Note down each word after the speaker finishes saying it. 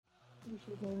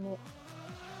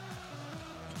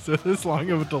So this long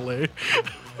of a delay.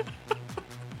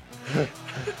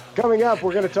 Coming up,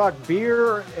 we're going to talk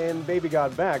beer and Baby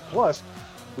Got Back. Plus,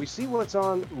 we see what's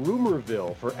on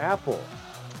Rumorville for Apple.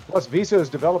 Plus, Visa is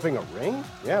developing a ring?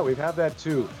 Yeah, we've had that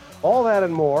too. All that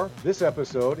and more. This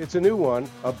episode, it's a new one,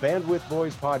 a Bandwidth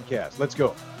Boys podcast. Let's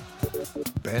go.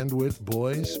 Bandwidth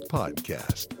Boys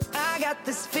podcast. I got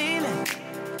this feeling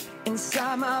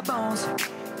inside my bones.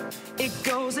 It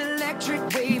goes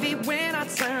electric wavy when I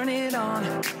turn it on.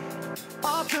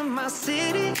 Off from my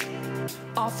city,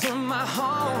 off from my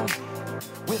home.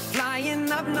 We're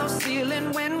flying up no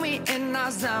ceiling when we in our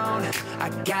zone. I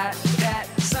got that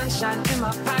sunshine in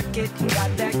my pocket,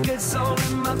 got that good soul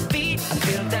in my feet. I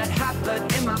feel that hot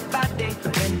blood in my body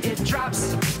when it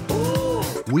drops. Ooh.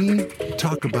 We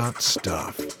talk about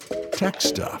stuff, tech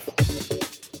stuff.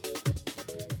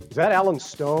 Is that Alan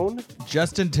Stone?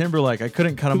 Justin Timberlake. I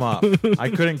couldn't cut him off.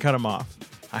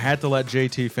 I had to let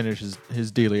JT finish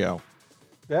his dealio.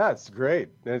 That's great.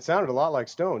 And it sounded a lot like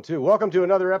Stone, too. Welcome to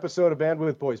another episode of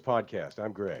Bandwidth Boys podcast.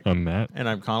 I'm Greg. I'm Matt. And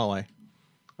I'm Connolly.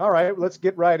 All right, let's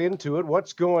get right into it.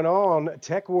 What's going on,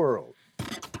 Tech World?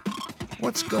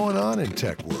 What's going on in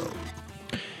tech world?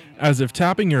 As if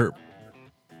tapping your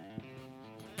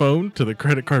phone to the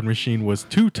credit card machine was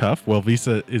too tough, well,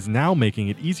 Visa is now making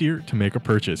it easier to make a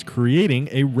purchase, creating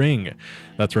a ring.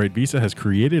 That's right, Visa has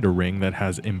created a ring that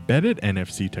has embedded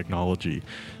NFC technology.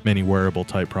 Many wearable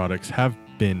type products have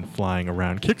been flying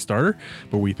around Kickstarter,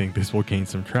 but we think this will gain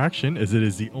some traction as it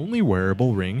is the only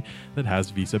wearable ring that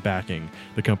has Visa backing.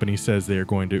 The company says they are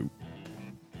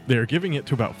giving it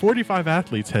to about 45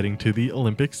 athletes heading to the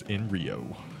Olympics in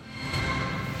Rio.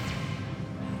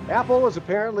 Apple is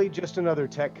apparently just another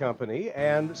tech company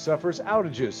and suffers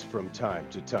outages from time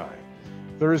to time.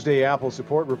 Thursday, Apple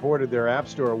support reported their App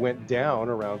Store went down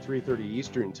around 3:30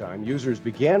 Eastern Time. Users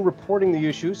began reporting the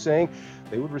issue, saying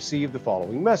they would receive the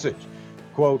following message.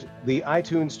 Quote, the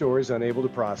iTunes Store is unable to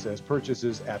process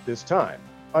purchases at this time,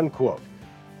 unquote.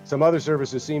 Some other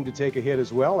services seem to take a hit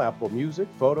as well. Apple Music,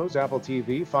 Photos, Apple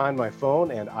TV, Find My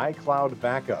Phone, and iCloud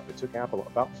Backup. It took Apple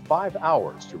about 5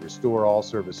 hours to restore all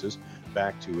services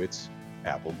back to its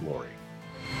Apple glory.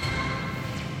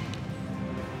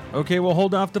 Okay, we'll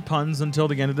hold off the puns until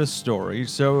the end of this story.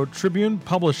 So, Tribune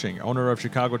Publishing, owner of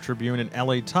Chicago Tribune and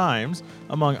LA Times,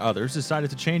 among others, decided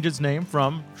to change its name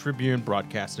from Tribune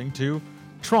Broadcasting to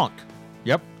Tronc.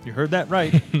 Yep, you heard that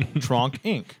right. Tronc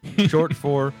Inc., short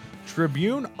for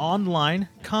Tribune Online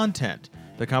Content.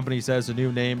 The company says the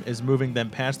new name is moving them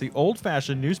past the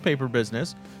old-fashioned newspaper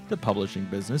business, the publishing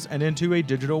business, and into a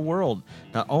digital world.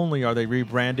 Not only are they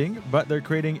rebranding, but they're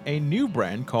creating a new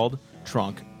brand called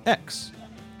Tronc X.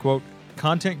 Quote,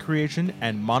 content creation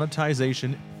and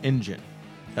monetization engine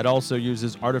that also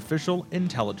uses artificial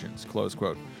intelligence, close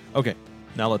quote. Okay,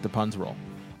 now let the puns roll.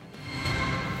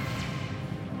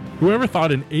 Whoever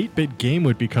thought an 8-bit game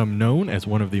would become known as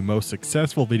one of the most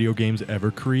successful video games ever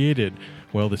created?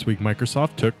 Well, this week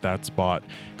Microsoft took that spot.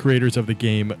 Creators of the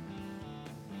game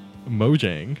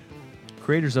Mojang,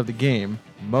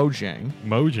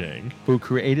 who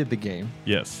created the game.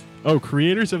 Yes. Oh,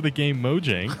 creators of the game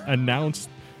Mojang announced...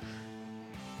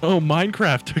 Oh,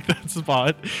 Minecraft took that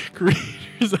spot.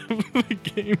 Creators of the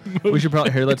game Mojang. We should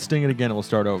probably... Here, let's sting it again and we'll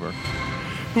start over.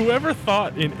 Whoever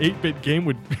thought an 8-bit game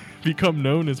would become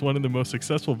known as one of the most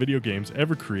successful video games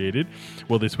ever created?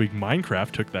 Well, this week Minecraft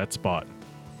took that spot.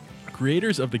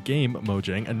 Creators of the game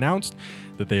Mojang announced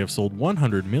that they have sold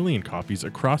 100 million copies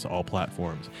across all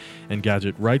platforms.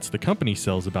 Engadget writes the company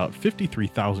sells about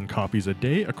 53,000 copies a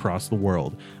day across the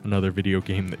world. Another video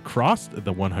game that crossed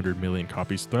the 100 million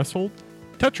copies threshold?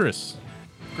 Tetris.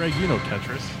 Greg, you know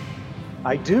Tetris.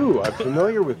 I do. I'm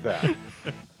familiar with that.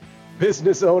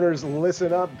 Business owners,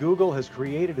 listen up. Google has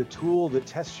created a tool that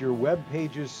tests your web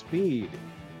page's speed.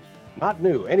 Not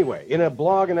new. Anyway, in a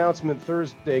blog announcement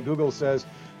Thursday, Google says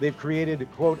they've created,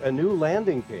 quote, a new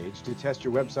landing page to test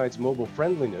your website's mobile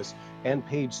friendliness and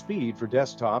page speed for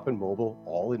desktop and mobile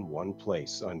all in one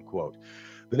place, unquote.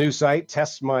 The new site,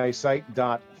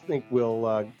 testmysite.think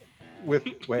will,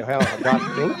 .think?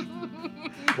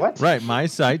 What? Right,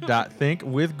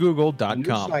 mysite.thinkwithgoogle.com. New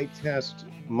site test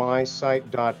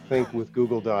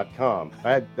mysite.thinkwithgoogle.com.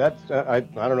 I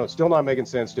don't know, it's still not making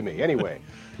sense to me. Anyway,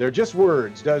 they're just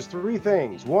words, does 3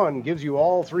 things. 1, gives you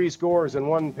all 3 scores in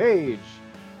one page.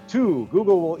 2,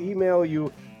 Google will email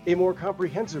you a more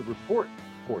comprehensive report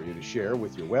for you to share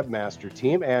with your webmaster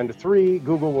team. And 3,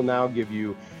 Google will now give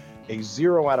you a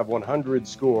 0 out of 100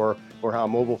 score for how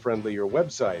mobile friendly your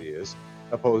website is,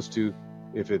 opposed to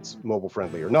if it's mobile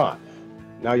friendly or not.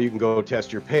 Now you can go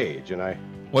test your page. And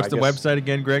What's the website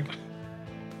again, Greg?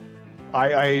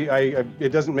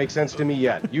 It doesn't make sense to me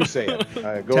yet. You say it.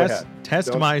 Go ahead.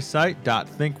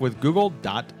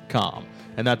 Testmysite.thinkwithgoogle.com.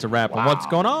 And that's a wrap on what's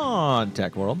going on,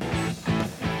 Tech World.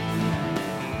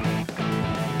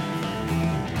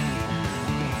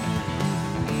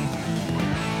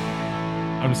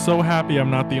 I'm so happy I'm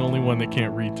not the only one that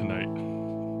can't read tonight.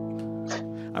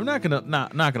 I'm not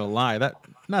gonna lie, that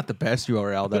not the best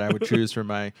URL that I would choose for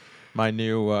my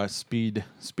new speed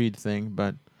thing,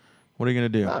 but what are you gonna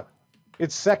do?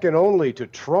 It's second only to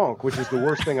trunk, which is the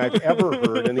worst thing I've ever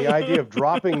heard. And the idea of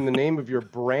dropping the name of your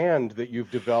brand that you've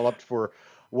developed for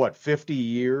 50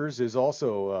 years is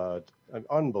also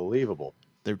unbelievable.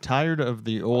 They're tired of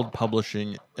the old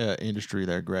publishing industry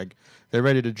there, Greg. They're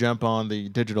ready to jump on the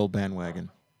digital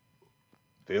bandwagon.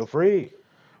 Feel free.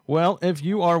 Well, if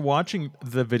you are watching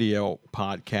the video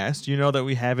podcast, you know that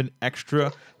we have an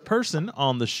extra person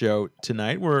on the show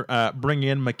tonight. We're bringing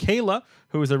in Michaela,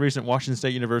 who is a recent Washington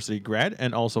State University grad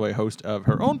and also a host of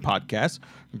her own podcast,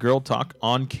 Girl Talk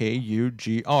on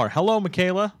KUGR. Hello,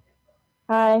 Michaela.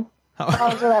 Hi.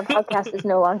 Also, that podcast is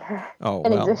no longer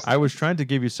in existence. I was trying to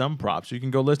give you some props. You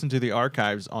can go listen to the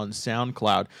archives on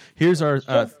SoundCloud. Here's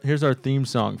our theme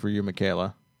song for you,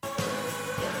 Michaela.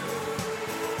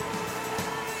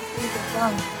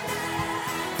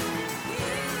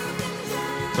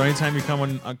 So anytime you come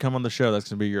on the show, that's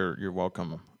gonna be your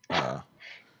welcome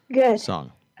Good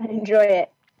song. I enjoy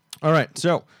it. All right,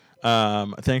 so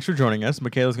thanks for joining us.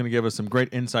 Michaela's gonna give us some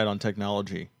great insight on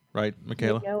technology, right,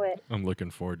 Michaela? You know it. I'm looking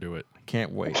forward to it.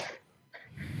 Can't wait.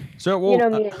 So You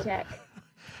know me in tech.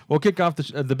 we'll kick off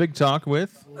the big talk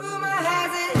with.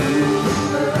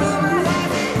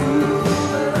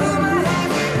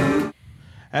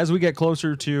 As we get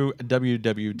closer to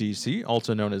WWDC,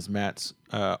 also known as Matt's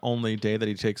only day that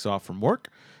he takes off from work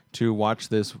to watch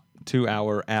this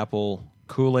 2-hour Apple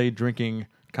Kool-Aid drinking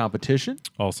competition.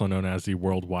 Also known as the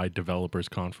Worldwide Developers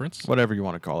Conference. Whatever you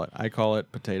want to call it. I call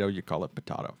it potato, you call it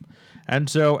potato. And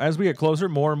so as we get closer,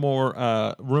 more and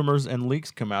more rumors and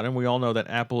leaks come out, and we all know that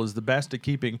Apple is the best at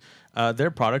keeping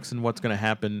their products and what's going to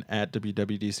happen at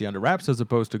WWDC under wraps as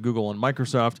opposed to Google and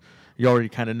Microsoft. You already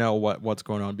kind of know what's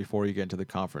going on before you get into the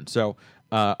conference. So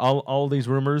all these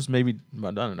rumors, maybe,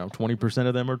 I don't know, 20%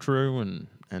 of them are true,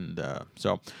 and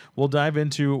so we'll dive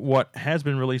into what has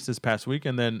been released this past week,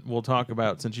 and then we'll talk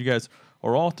about, since you guys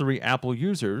are all three Apple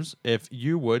users, if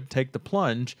you would take the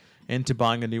plunge into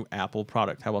buying a new Apple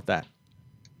product. How about that?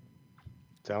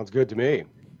 Sounds good to me.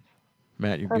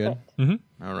 Matt, you Perfect. good?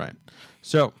 Mm-hmm. All right.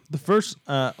 So the first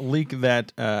leak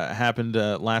that happened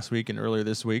last week and earlier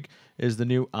this week is the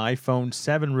new iPhone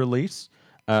 7 release,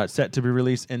 set to be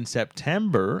released in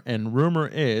September, and rumor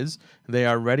is they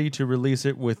are ready to release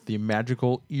it with the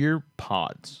magical ear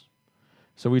pods.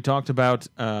 So we talked about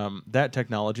that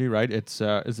technology, right? It's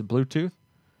is it Bluetooth?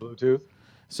 Bluetooth.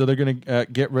 So they're going to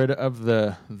get rid of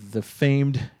the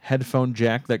famed headphone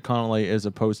jack that Connolly is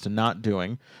opposed to not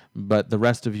doing, but the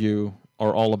rest of you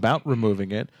are all about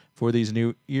removing it for these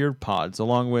new ear pods,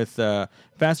 along with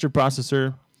faster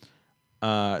processor,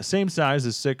 same size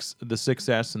as the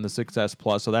 6S and the 6S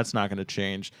Plus, so that's not going to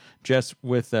change. Just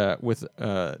with the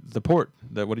port,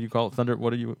 what do you call it? Thunder?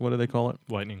 What do they call it?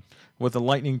 Lightning. With the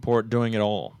Lightning port doing it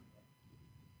all.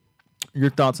 Your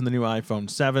thoughts on the new iPhone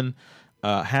 7?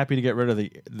 Happy to get rid of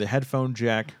the headphone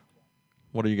jack.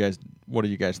 What are you guys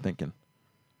thinking?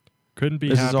 Couldn't be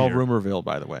This happier. is all rumorville,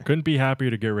 by the way. Couldn't be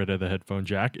happier to get rid of the headphone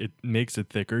jack. It makes it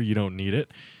thicker. You don't need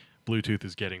it. Bluetooth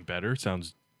is getting better.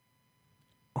 Sounds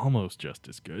almost just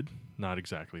as good. Not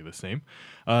exactly the same.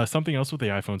 Something else with the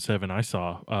iPhone 7 I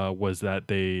saw was that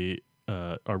they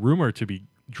are rumored to be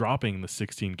dropping the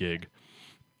 16 gig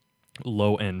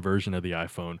low-end version of the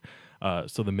iPhone.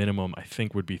 So the minimum, I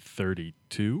think, would be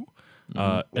 32.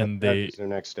 And that's their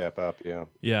next step up, yeah.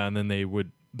 Yeah, and then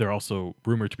they're also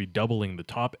rumored to be doubling the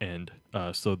top end,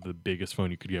 so the biggest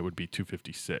phone you could get would be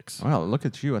 256. Wow, look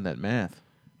at you and that math.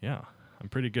 Yeah, I'm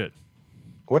pretty good.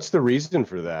 What's the reason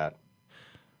for that?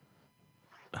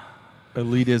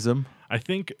 Elitism. I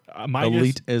think My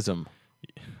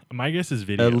guess is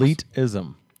videos.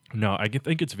 Elitism. No, I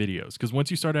think it's videos, because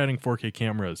once you start adding 4K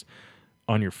cameras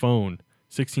on your phone,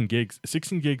 16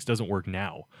 gigs doesn't work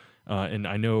now. And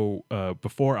I know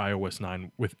before iOS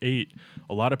 9 with 8,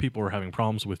 a lot of people were having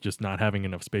problems with just not having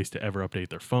enough space to ever update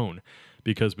their phone,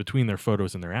 because between their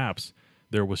photos and their apps,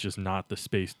 there was just not the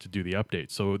space to do the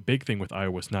update. So a big thing with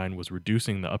iOS 9 was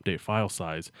reducing the update file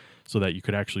size so that you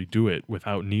could actually do it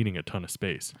without needing a ton of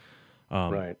space.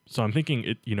 Right. So I'm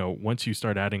thinking once you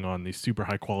start adding on these super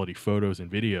high quality photos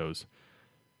and videos,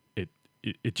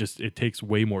 it takes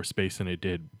way more space than it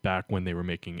did back when they were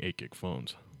making 8 gig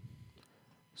phones.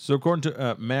 So according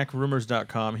to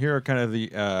MacRumors.com, here are kind of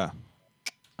the,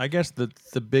 I guess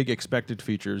the big expected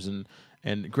features.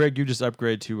 And Greg, you just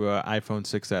upgrade to iPhone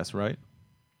 6s, right?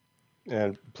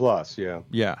 And plus, yeah.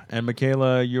 Yeah. And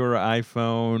Michaela, you're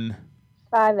iPhone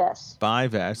 5S.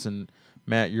 5S, and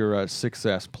Matt, you're a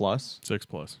 6S Plus. 6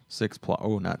 Plus. 6 Plus.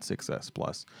 Oh, not 6S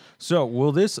Plus. So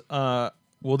will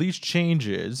these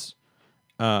changes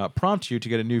prompt you to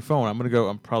get a new phone?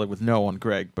 I'm probably with no on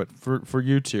Greg, but for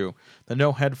you two, the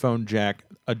no headphone jack,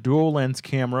 a dual lens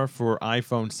camera for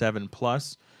iPhone 7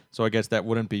 Plus. So I guess that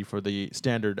wouldn't be for the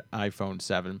standard iPhone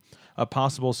 7. A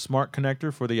possible smart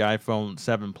connector for the iPhone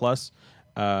 7 Plus,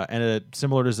 and a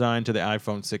similar design to the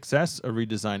iPhone 6s, a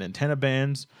redesigned antenna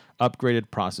bands, upgraded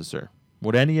processor.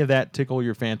 Would any of that tickle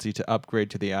your fancy to upgrade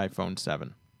to the iPhone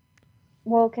 7?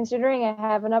 Well, considering I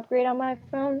have an upgrade on my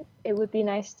phone, it would be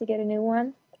nice to get a new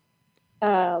one.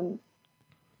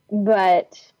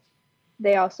 But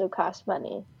they also cost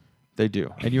money. They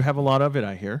do. And you have a lot of it,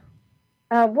 I hear.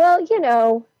 Well,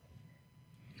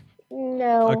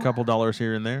 no. A couple dollars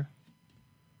here and there?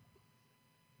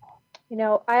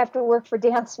 I have to work for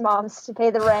dance moms to pay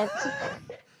the rent.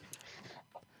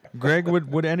 Greg,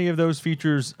 would any of those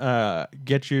features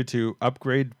get you to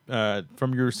upgrade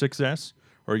from your 6S?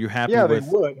 Or are you happy with...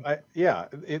 Yeah,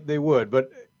 they would. They would, but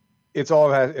it's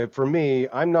all... For me,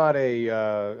 I'm not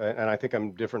and I think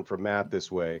I'm different from Matt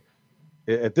this way.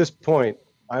 At this point,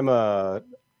 I'm a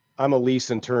lease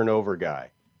and turnover guy.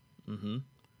 Mm-hmm.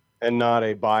 And not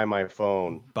a buy my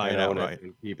phone, buy it outright,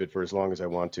 and keep it for as long as I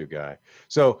want to guy.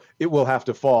 So it will have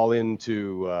to fall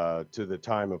into to the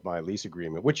time of my lease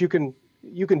agreement, which you can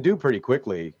do pretty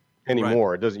quickly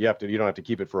anymore. Right. You don't have to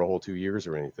keep it for a whole 2 years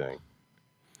or anything.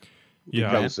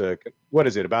 Yeah. Becomes what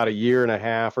is it, about a year and a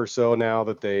half or so now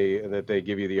that they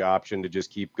give you the option to just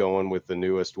keep going with the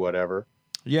newest whatever?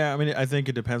 Yeah, I mean, I think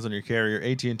it depends on your carrier.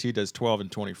 AT&T does 12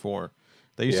 and 24.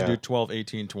 They used to do 12,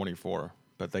 18, 24.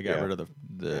 But they got rid of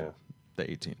the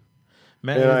 18.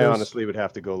 Matt, and I honestly would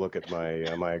have to go look at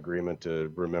my my agreement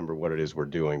to remember what it is we're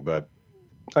doing. But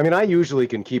I mean, I usually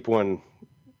can keep one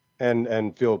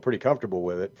and feel pretty comfortable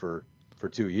with it for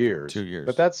 2 years. 2 years.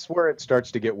 But that's where it starts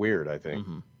to get weird, I think.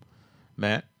 Mm-hmm.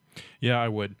 Matt? Yeah, I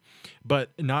would. But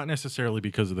not necessarily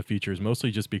because of the features, mostly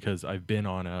just because I've been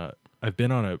on a I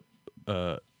don't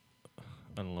know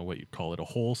what you'd call it, a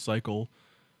whole cycle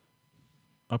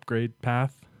upgrade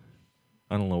path.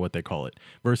 I don't know what they call it,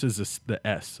 versus the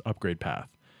S upgrade path.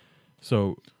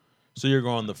 So you're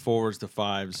going the 4s, the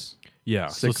 5s. Yeah.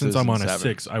 So since I'm on a 7s.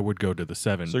 6, I would go to the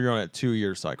 7. So you're on a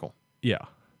 2-year cycle. Yeah.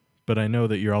 But I know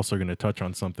that you're also going to touch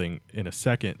on something in a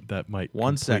second that might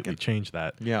completely change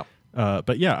that. Yeah.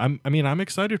 But yeah, I'm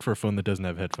excited for a phone that doesn't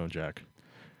have headphone jack.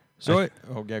 So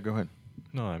go ahead.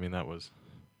 No, I mean I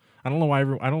don't know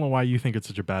why you think it's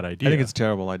such a bad idea. I think it's a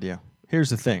terrible idea.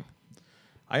 Here's the thing.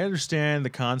 I understand the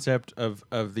concept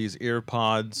of these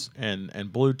earpods and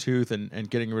Bluetooth and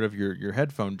getting rid of your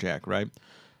headphone jack, right?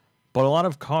 But a lot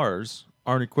of cars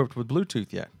aren't equipped with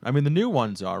Bluetooth yet. I mean, the new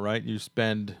ones are, right?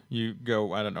 You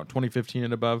go, I don't know, 2015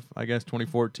 and above, I guess,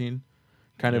 2014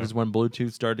 kind of is when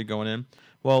Bluetooth started going in.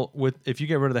 Well, if you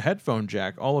get rid of the headphone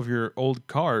jack, all of your old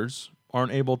cars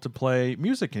aren't able to play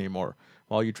music anymore.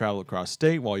 While you travel across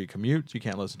state, while you commute, you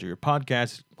can't listen to your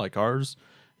podcast like ours.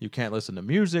 You can't listen to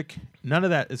music. None of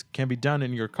that can be done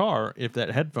in your car if that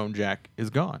headphone jack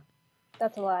is gone.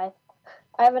 That's a lie.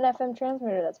 I have an FM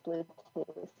transmitter that's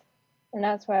Bluetooth, and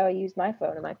that's why I use my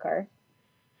phone in my car.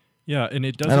 Yeah, and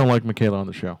it doesn't... I don't like Michaela on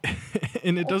the show.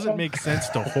 And it doesn't make sense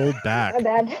to hold back. My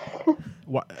bad.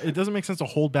 It doesn't make sense to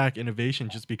hold back innovation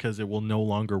just because it will no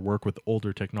longer work with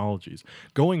older technologies.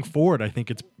 Going forward, I think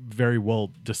it's very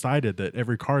well decided that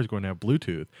every car is going to have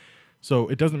Bluetooth. So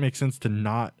it doesn't make sense to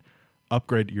not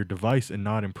upgrade your device and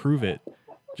not improve it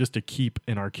just to keep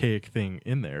an archaic thing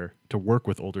in there to work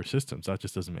with older systems. That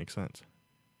just doesn't make sense.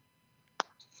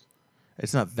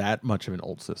 It's not that much of an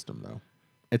old system, though.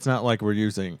 It's not like we're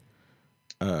using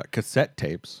cassette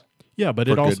tapes. Yeah, but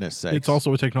it's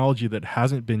also a technology that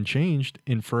hasn't been changed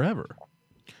in forever.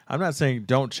 I'm not saying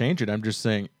don't change it. I'm just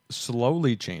saying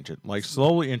slowly change it. Like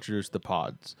slowly introduce the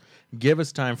pods. Give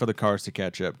us time for the cars to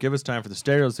catch up. Give us time for the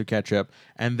stereos to catch up,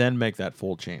 and then make that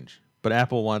full change. But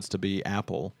Apple wants to be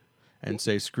Apple and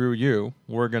say, screw you.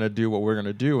 We're going to do what we're going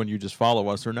to do, and you just follow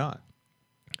us or not.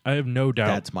 I have no doubt.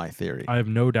 That's my theory. I have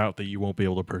no doubt that you won't be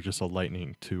able to purchase a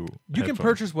Lightning 2 You can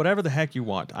purchase whatever the heck you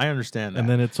want. I understand that. And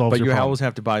then it solves your problem. But you problem. always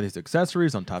have to buy these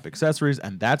accessories on top of accessories,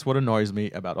 and that's what annoys me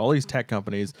about all these tech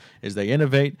companies is they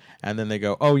innovate, and then they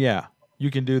go, oh, yeah, you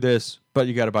can do this, but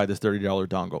you got to buy this $30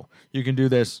 dongle. You can do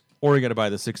this, or you got to buy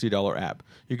the $60 app.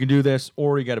 You can do this,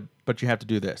 but you have to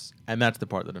do this. And that's the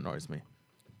part that annoys me.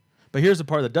 But here's the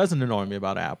part that doesn't annoy me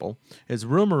about Apple, is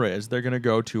rumor is they're going to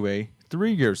go to a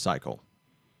 3-year cycle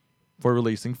for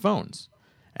releasing phones.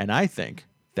 And I think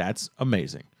that's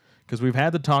amazing. Because we've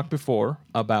had the talk before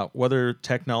about whether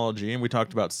technology, and we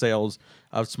talked about sales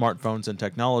of smartphones and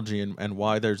technology and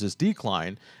why there's this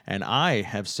decline. And I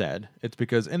have said it's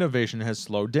because innovation has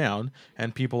slowed down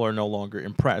and people are no longer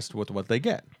impressed with what they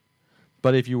get.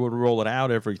 But if you would roll it out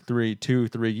every 3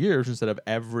 years instead of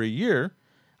every year,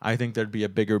 I think there'd be a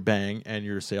bigger bang and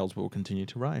your sales will continue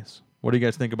to rise. What do you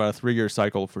guys think about a 3-year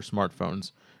cycle for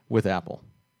smartphones with Apple?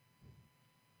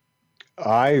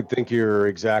 I think you're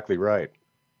exactly right.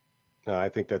 I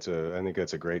think that's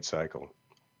a great cycle,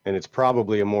 and it's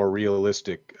probably a more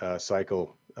realistic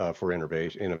cycle for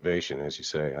innovation, as you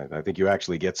say. I think you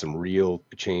actually get some real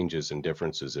changes and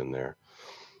differences in there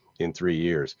in 3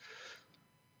 years.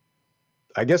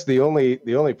 I guess the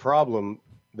only problem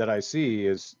that I see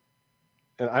is,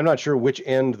 and I'm not sure which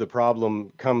end the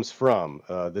problem comes from,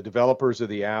 the developers of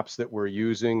the apps that we're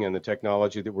using and the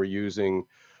technology that we're using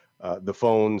the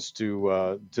phones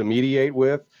to mediate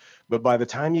with. But by the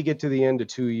time you get to the end of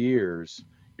 2 years,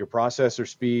 your processor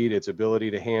speed, its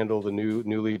ability to handle the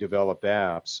newly developed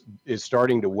apps is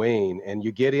starting to wane, and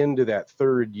you get into that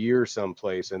 3rd year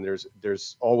someplace, and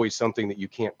there's always something that you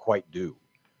can't quite do.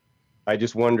 I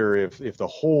just wonder if the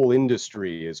whole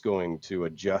industry is going to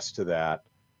adjust to that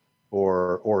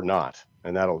or not,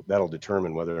 and that'll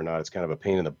determine whether or not it's kind of a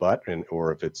pain in the butt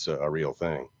or if it's a real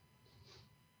thing.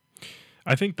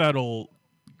 I think that'll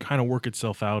kind of work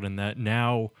itself out in that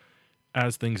now,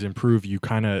 as things improve, you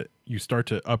start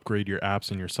to upgrade your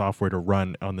apps and your software to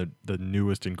run on the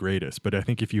newest and greatest. But I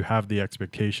think if you have the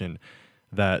expectation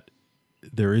that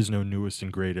there is no newest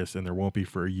and greatest and there won't be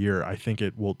for a year, I think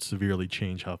it will severely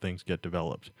change how things get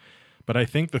developed. But I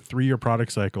think the 3-year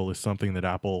product cycle is something that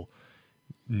Apple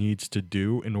needs to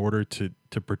do in order to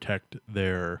protect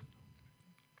their...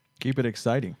 Keep it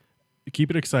exciting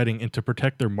and to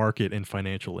protect their market and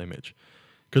financial image.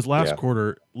 Because last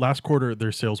quarter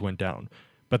their sales went down,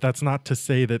 but that's not to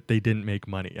say that they didn't make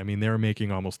money. I mean, they were making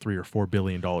almost $3 or $4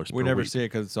 billion per week. We never see it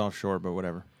because it's offshore, but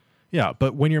whatever. Yeah,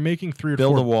 but when you're making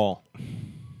build a wall.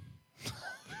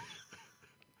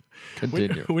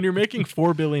 Continue. When you're making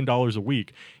 $4 billion a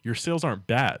week, your sales aren't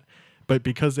bad, but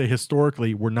because they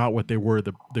historically were not what they were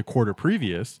the quarter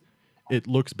previous, it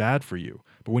looks bad for you.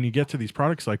 But when you get to these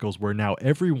product cycles where now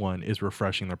everyone is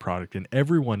refreshing their product and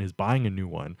everyone is buying a new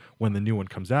one when the new one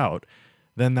comes out,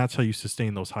 then that's how you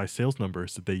sustain those high sales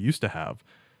numbers that they used to have.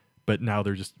 But now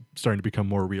they're just starting to become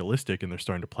more realistic and they're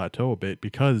starting to plateau a bit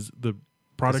because the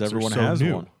products are so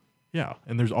new. One. Yeah,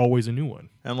 and there's always a new one.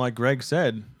 And like Greg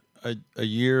said, a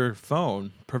year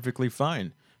phone, perfectly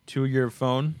fine. 2-year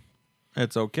phone,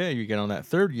 it's okay. You get on that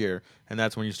 3rd year, and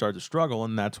that's when you start to struggle,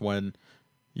 and that's when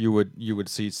you would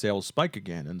see sales spike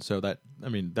again. And so that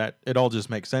it all just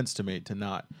makes sense to me to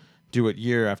not do it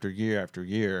year after year after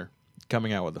year,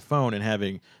 coming out with a phone and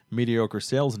having mediocre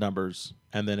sales numbers,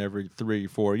 and then every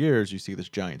 3-4 years you see this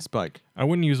giant spike. I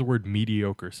wouldn't use the word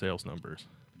mediocre sales numbers.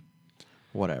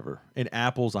 Whatever. In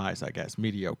Apple's eyes, I guess,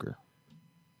 mediocre.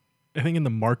 I think in the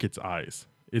market's eyes,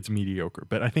 it's mediocre.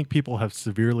 But I think people have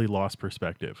severely lost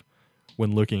perspective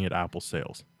when looking at Apple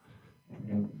sales.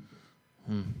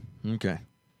 Okay.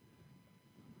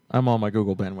 I'm on my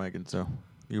Google bandwagon, so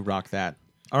you rock that.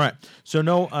 All right. So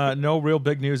no real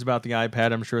big news about the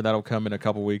iPad. I'm sure that'll come in a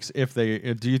couple weeks. Do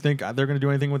you think they're going to do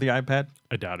anything with the iPad?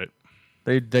 I doubt it.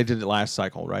 They did it last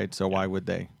cycle, right? So why would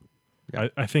they? Yeah.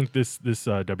 I think this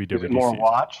WWDC. Is it more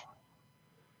watch?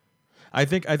 I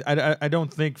think I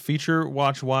don't think feature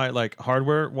watch wise, like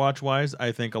hardware watch wise.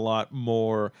 I think a lot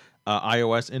more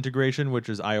iOS integration, which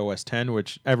is iOS 10,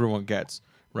 which everyone gets,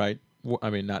 right? I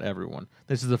mean, not everyone.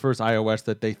 This is the first iOS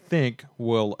that they think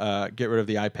will get rid of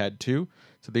the iPad 2.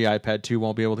 So the iPad 2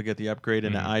 won't be able to get the upgrade,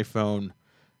 and the iPhone,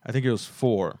 I think it was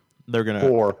 4. They're gonna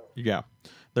 4. Yeah,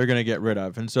 they're gonna get rid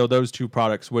of. And so those two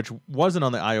products, which wasn't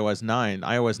on the iOS 9,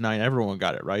 iOS 9 everyone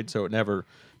got it, right? So it never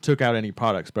took out any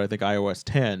products. But I think iOS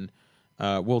 10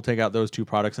 will take out those two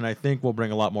products, and I think we'll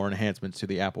bring a lot more enhancements to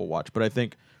the Apple Watch. But I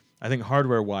think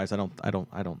hardware wise, I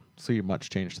don't see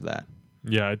much change to that.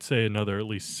 Yeah, I'd say another at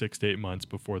least 6 to 8 months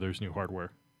before there's new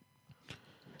hardware.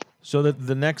 So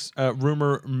the next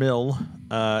rumor mill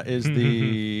is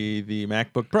the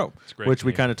MacBook Pro, which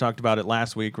we kind of talked about it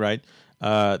last week, right?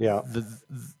 Yeah.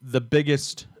 The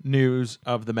biggest news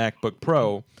of the MacBook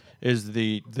Pro is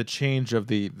the change of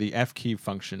the F key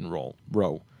function row.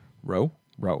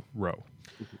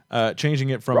 Changing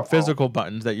it from physical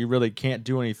buttons that you really can't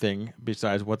do anything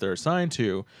besides what they're assigned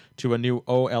to a new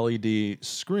OLED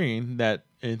screen that,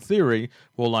 in theory,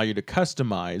 will allow you to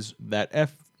customize that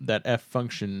F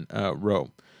function row,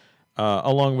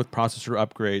 along with processor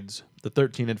upgrades, the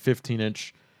 13 and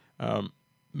 15-inch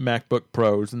MacBook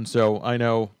Pros. And so I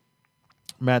know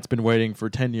Matt's been waiting for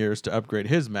 10 years to upgrade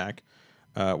his Mac.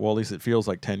 Well, at least it feels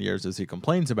like 10 years as he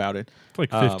complains about it. It's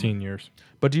like 15 years.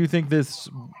 But do you think this...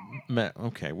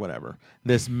 okay, whatever.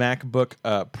 This MacBook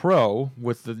Pro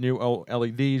with the new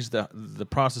LEDs, the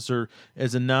processor,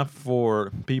 is enough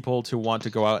for people to want to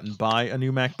go out and buy a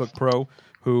new MacBook Pro,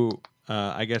 who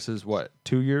I guess is,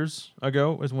 2 years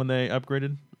ago is when they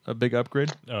upgraded? A big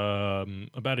upgrade?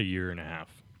 About a year and a half.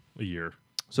 A year.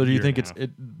 So do you think it's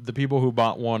the people who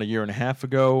bought one a year and a half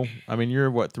ago? I mean,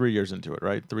 you're 3 years into it,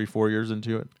 right? 4 years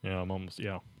into it? Yeah, I'm almost,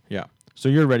 yeah. Yeah. So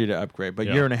you're ready to upgrade. But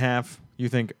Yeah. year and a half, you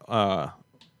think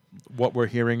what we're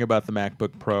hearing about the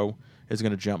MacBook Pro is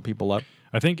going to jump people up?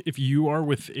 I think if you are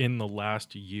within the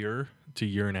last year to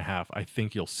year and a half, I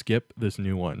think you'll skip this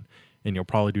new one and you'll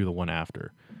probably do the one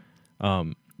after.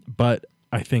 But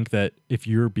I think that if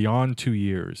you're beyond 2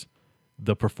 years,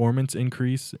 the performance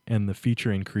increase and the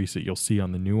feature increase that you'll see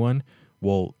on the new one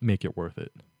will make it worth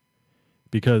it.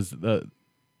 Because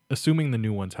assuming the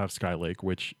new ones have Skylake,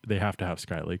 which they have to have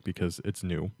Skylake because it's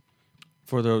new.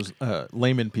 For those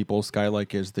layman people,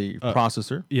 Skylake is the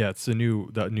processor. Yeah, it's the new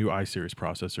iSeries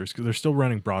processors because they're still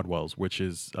running Broadwells, which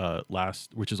is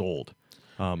old.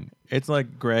 It's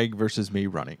like Greg versus me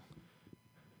running.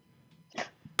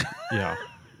 Yeah.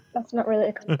 That's not really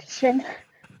a competition.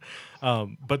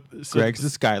 But Greg's the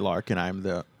Skylark and I'm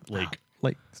the Lake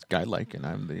Skylake and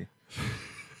I'm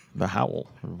the Howl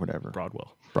or whatever.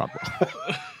 Broadwell.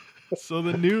 So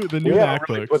the new we haven't MacBooks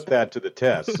really put that to the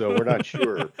test, so we're not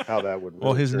sure how that would. Really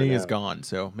well, his turn knee is out. gone,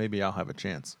 so maybe I'll have a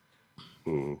chance.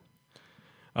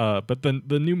 But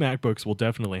the new MacBooks will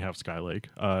definitely have Skylake.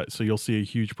 So you'll see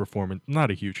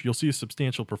you'll see a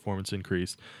substantial performance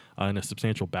increase and a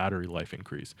substantial battery life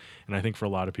increase. And I think for a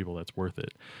lot of people that's worth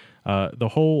it. The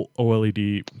whole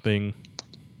OLED thing,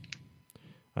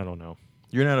 I don't know.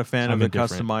 You're not a fan of the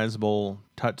Indifferent. customizable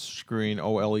touchscreen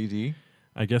OLED?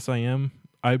 I guess I am.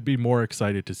 I'd be more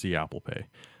excited to see Apple Pay.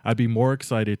 I'd be more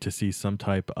excited to see some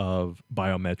type of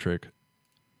biometric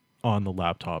on the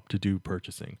laptop to do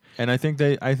purchasing. And I think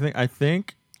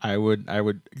I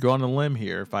would go on a limb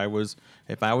here if I was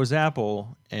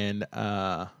Apple, and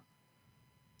I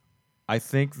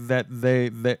think that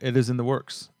it is in the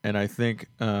works. And I think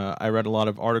I read a lot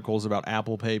of articles about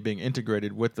Apple Pay being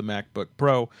integrated with the MacBook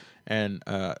Pro, and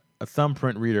a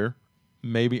thumbprint reader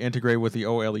maybe integrate with the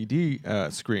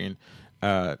OLED screen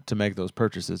to make those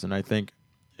purchases. And I think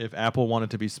if Apple wanted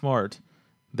to be smart,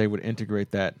 they would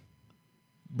integrate that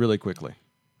really quickly.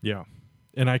 Yeah.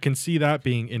 And I can see that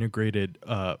being integrated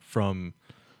from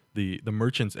the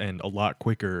merchant's end a lot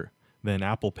quicker than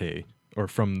Apple Pay, or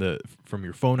from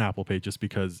your phone Apple Pay, just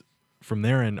because from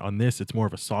their end on this, it's more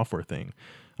of a software thing.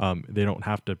 They don't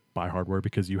have to buy hardware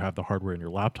because you have the hardware in your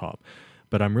laptop.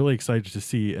 But I'm really excited to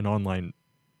see an online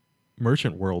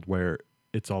merchant world where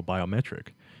it's all biometric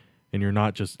and you're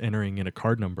not just entering in a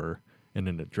card number and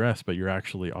an address, but you're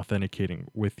actually authenticating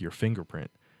with your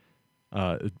fingerprint.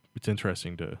 It's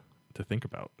interesting to think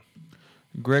about.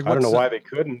 Greg, I don't know why they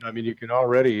couldn't. I mean, you can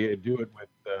already do it with,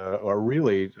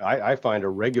 I find a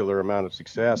regular amount of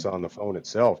success on the phone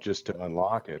itself just to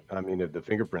unlock it. I mean, the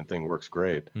fingerprint thing works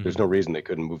great. There's no reason they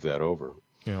couldn't move that over.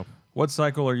 Yeah. What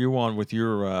cycle are you on with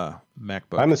your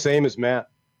MacBook? I'm the same as Matt.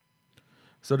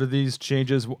 So do these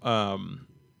changes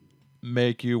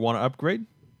make you want to upgrade?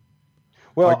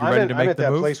 Well, Are you ready to I'm make at the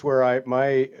that move? place where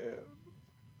I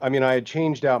had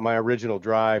changed out my original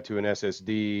drive to an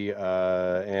SSD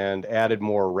and added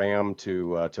more RAM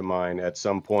to mine at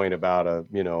some point about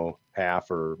half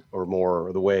or more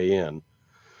of the way in.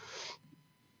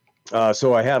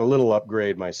 So I had a little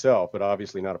upgrade myself, but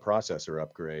obviously not a processor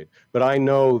upgrade. But I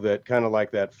know that kind of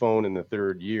like that phone in the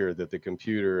third year, that the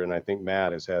computer, and I think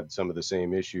Matt has had some of the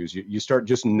same issues, you start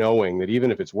just knowing that even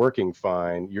if it's working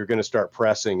fine, you're going to start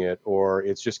pressing it, or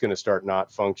it's just going to start not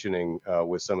functioning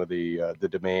with some of the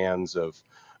demands of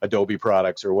Adobe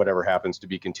products or whatever happens to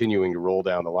be continuing to roll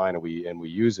down the line, and we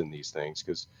use in these things,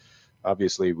 because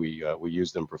obviously we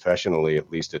use them professionally,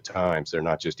 at least at times. They're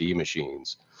not just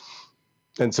e-machines.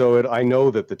 And so I know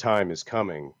that the time is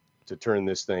coming to turn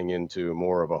this thing into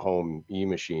more of a home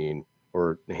e-machine,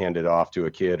 or hand it off to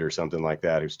a kid or something like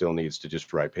that who still needs to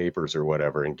just write papers or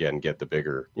whatever, and get the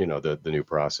bigger, the new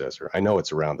processor. I know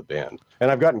it's around the bend,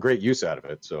 and I've gotten great use out of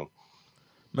it. So,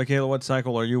 Michaela, what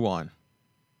cycle are you on?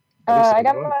 I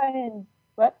got mine.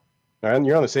 What? And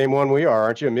you're on the same one we are,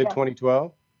 aren't you? Mid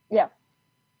 2012. Yeah.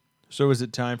 So is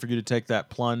it time for you to take that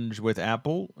plunge with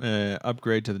Apple,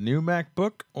 upgrade to the new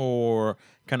MacBook, or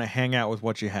kind of hang out with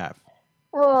what you have?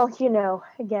 Well,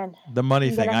 again, The money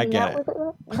I'm thing, gonna I hang get out it. with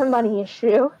it. The money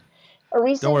issue. A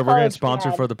recent Don't worry, we're going to college sponsor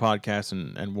grad, for the podcast,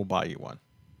 and we'll buy you one.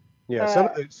 Yeah,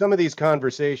 some of these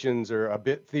conversations are a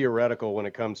bit theoretical when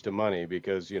it comes to money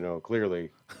because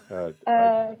clearly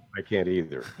I can't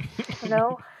either.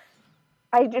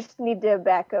 I just need to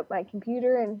back up my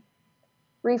computer and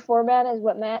reformat, is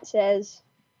what Matt says.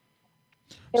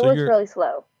 It works really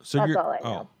slow. That's all I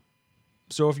know.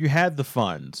 So if you had the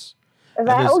funds, If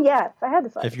I had the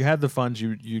funds. if you had the funds,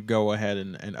 you'd go ahead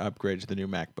and upgrade to the new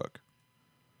MacBook.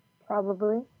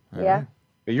 Probably, All yeah. right.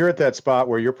 But you're at that spot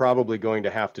where you're probably going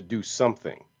to have to do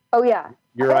something. Oh yeah.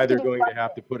 You're either going to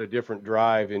have to put a different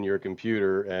drive in your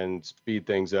computer and speed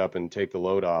things up and take the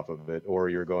load off of it, or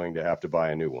you're going to have to buy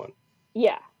a new one.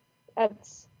 Yeah, and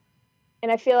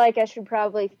I feel like I should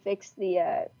probably fix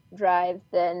the drive,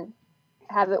 then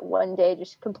have it one day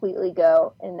just completely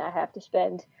go and not have to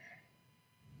spend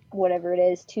whatever it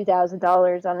is,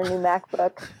 $2,000 on a new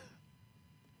MacBook.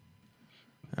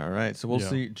 All right, so we'll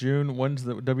see. June, when's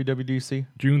the WWDC?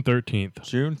 June 13th.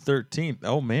 June 13th.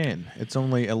 Oh, man. It's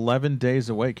only 11 days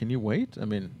away. Can you wait? I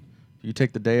mean, you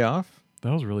take the day off?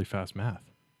 That was really fast math.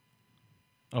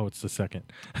 Oh, it's the second.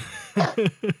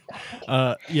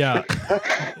 Yeah,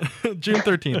 June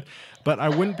 13th. But I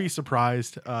wouldn't be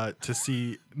surprised to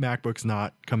see MacBooks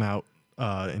not come out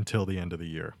until the end of the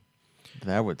year.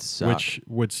 That would suck. Which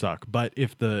would suck. But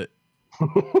if the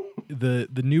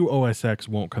new OS X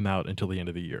won't come out until the end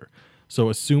of the year. So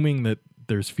assuming that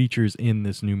there's features in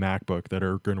this new MacBook that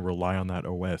are going to rely on that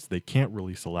OS, they can't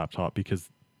release a laptop because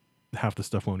half the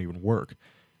stuff won't even work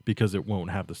because it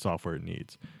won't have the software it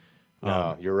needs.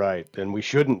 No, you're right. Then we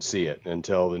shouldn't see it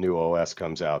until the new OS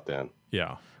comes out then.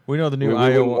 Yeah. We know the new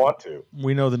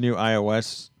We know the new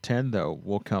iOS 10 though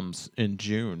will come in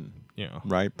June. Yeah.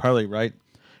 Right? Probably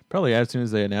as soon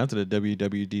as they announce it at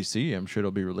WWDC, I'm sure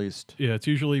it'll be released. Yeah, it's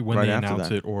usually when right they after announce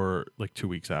that. it or like 2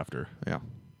 weeks after. Yeah.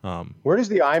 Where does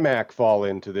the iMac fall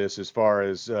into this as far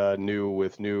as new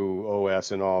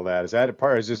OS and all that? Is that a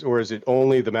part? Or is it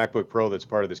only the MacBook Pro that's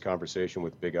part of this conversation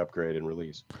with big upgrade and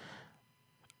release?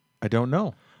 I don't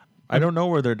know. I don't know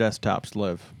where their desktops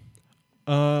live.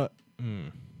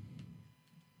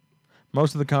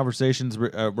 Most of the conversations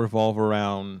revolve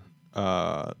around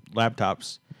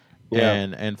laptops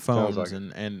and phones, like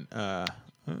and I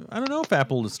don't know if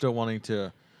Apple is still wanting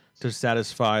to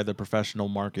satisfy the professional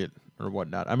market or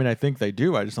whatnot. I mean, I think they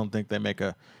do. I just don't think they make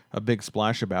a big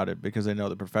splash about it because they know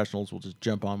the professionals will just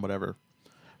jump on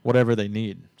whatever they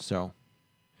need. So.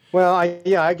 Well,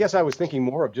 I guess I was thinking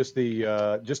more of just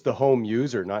the home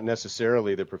user, not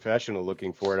necessarily the professional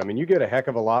looking for it. I mean, you get a heck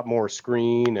of a lot more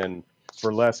screen and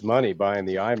for less money buying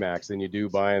the iMacs than you do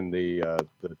buying the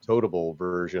toteable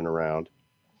version around.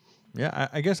 Yeah,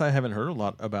 I guess I haven't heard a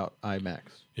lot about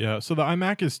iMacs. Yeah, so the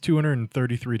iMac is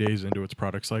 233 days into its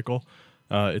product cycle.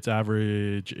 Its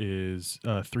average is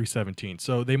 317.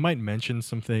 So they might mention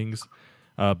some things,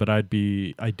 but I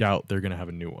doubt they're going to have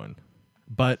a new one.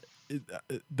 But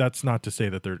that's not to say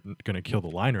that they're going to kill the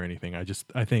line or anything.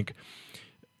 I think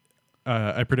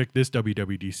I predict this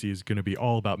WWDC is going to be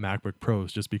all about MacBook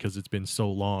Pros just because it's been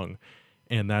so long.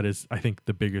 And that is, I think,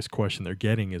 the biggest question they're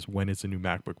getting is when is a new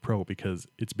MacBook Pro, because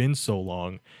it's been so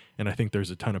long. And I think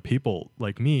there's a ton of people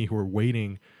like me who are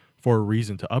waiting for a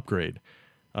reason to upgrade,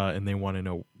 and they want to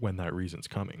know when that reason's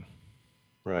coming.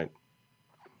 Right.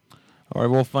 All right,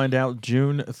 we'll find out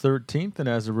June 13th, and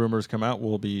as the rumors come out,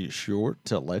 we'll be sure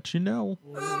to let you know.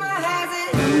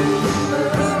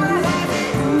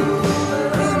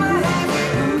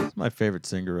 It's my favorite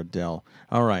singer, Adele.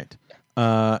 All right.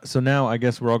 So now I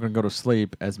guess we're all going to go to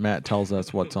sleep as Matt tells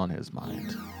us what's on his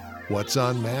mind. What's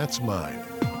on Matt's mind?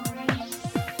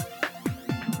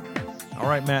 All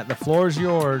right, Matt, the floor is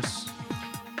yours.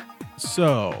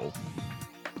 So,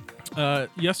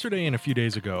 yesterday and a few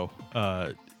days ago,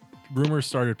 rumors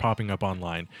started popping up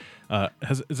online.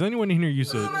 Has anyone in here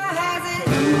used a...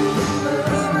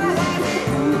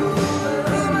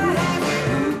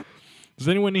 Does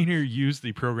anyone in here use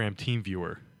the program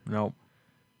TeamViewer? Nope.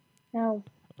 No.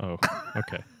 Oh,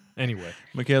 okay. Anyway.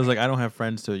 Michaela's like, I don't have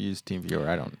friends to use TeamViewer.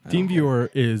 I don't TeamViewer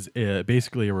is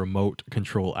basically a remote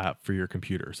control app for your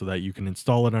computer so that you can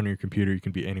install it on your computer. You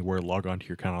can be anywhere, log on to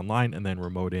your account online, and then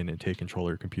remote in and take control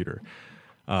of your computer.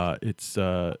 It's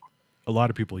a lot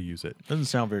of people use it. Doesn't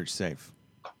sound very safe.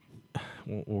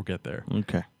 We'll get there.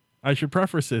 Okay. I should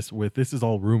preface this with this is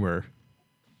all rumor.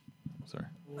 Sorry.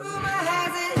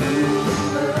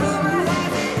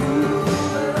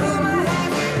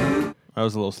 I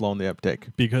was a little slow on the uptake.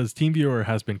 Because TeamViewer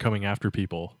has been coming after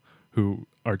people who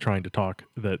are trying to talk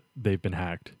that they've been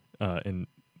hacked and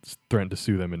threatened to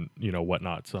sue them and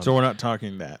whatnot. So we're not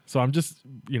talking that, So I'm just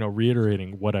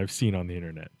reiterating what I've seen on the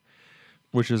internet.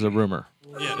 which is a rumor.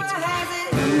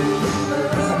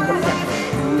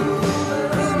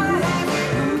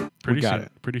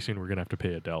 Pretty soon we're gonna have to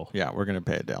pay Adele. Yeah, we're gonna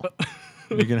pay Adele.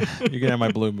 you're gonna have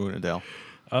my blue moon, Adele.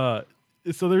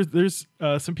 So there's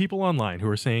some people online who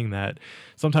are saying that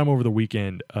sometime over the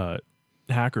weekend,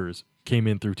 hackers came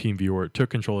in through TeamViewer, took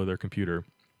control of their computer,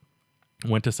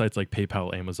 went to sites like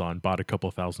PayPal, Amazon, bought a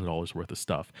couple $1,000s worth of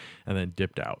stuff, and then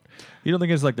dipped out. You don't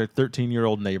think it's like their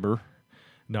 13-year-old neighbor?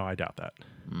 No, I doubt that.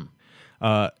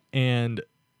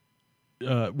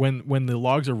 When the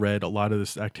logs are read, a lot of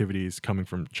this activity is coming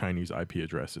from Chinese IP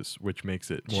addresses, which makes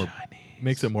it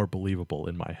more believable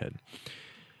in my head.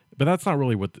 But that's not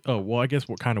really what. I guess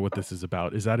what this is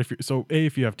about is that if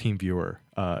you have TeamViewer,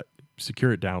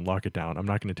 secure it down, lock it down. I'm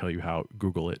not going to tell you how.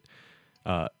 Google it.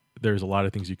 There's a lot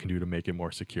of things you can do to make it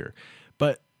more secure.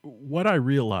 But what I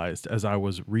realized as I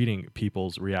was reading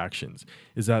people's reactions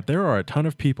is that there are a ton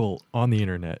of people on the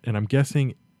internet, and I'm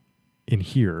guessing in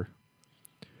here,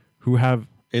 who have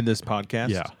in this podcast.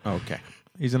 Yeah. Okay.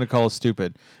 He's going to call us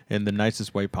stupid in the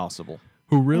nicest way possible.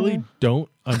 Who really don't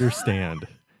understand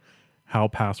how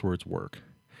passwords work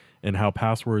and how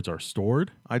passwords are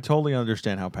stored. I totally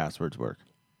understand how passwords work.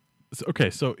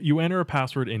 So you enter a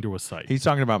password into a site. He's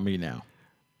talking about me now.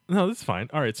 No, that's fine.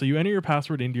 All right, so you enter your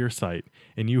password into your site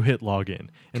and you hit login.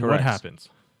 And Correct. what happens?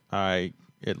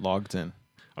 It logs in.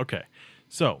 Okay.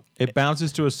 So it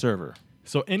bounces to a server.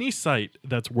 So any site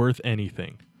that's worth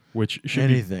anything, which should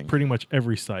Anything. be pretty much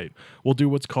every site, will do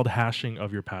what's called hashing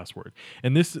of your password.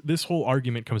 And this whole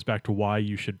argument comes back to why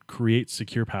you should create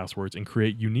secure passwords and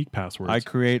create unique passwords. I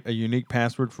create a unique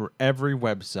password for every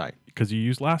website. Because you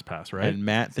use LastPass, right? And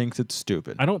Matt thinks it's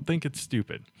stupid. I don't think it's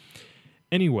stupid.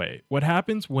 Anyway, what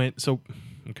happens I'll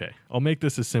make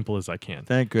this as simple as I can.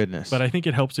 Thank goodness. But I think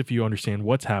it helps if you understand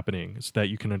what's happening so that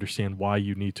you can understand why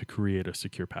you need to create a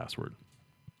secure password.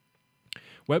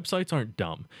 Websites aren't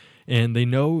dumb, and they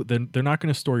know that they're not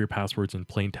going to store your passwords in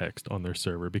plain text on their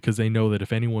server because they know that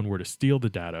if anyone were to steal the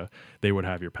data, they would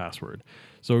have your password.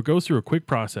 So it goes through a quick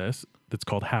process that's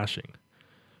called hashing.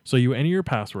 So you enter your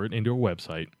password into a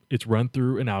website. It's run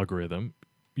through an algorithm,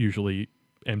 usually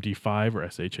MD5 or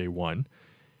SHA-1,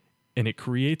 and it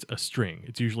creates a string.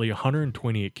 It's usually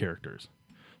 128 characters.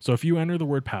 So if you enter the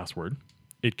word password,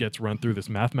 it gets run through this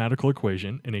mathematical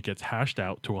equation, and it gets hashed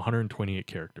out to 128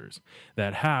 characters.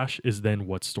 That hash is then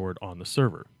what's stored on the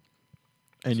server.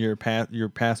 And your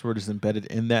password is embedded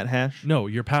in that hash? No,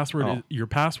 your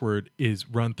password is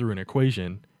run through an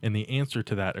equation, and the answer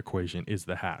to that equation is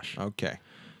the hash. Okay.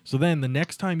 So then the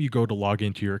next time you go to log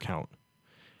into your account,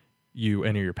 you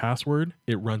enter your password,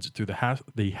 it runs it through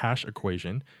the hash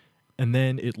equation, and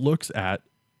then it looks at,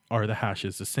 are the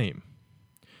hashes the same?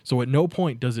 So at no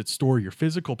point does it store your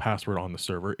physical password on the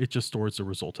server, it just stores the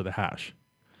result of the hash.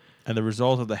 And the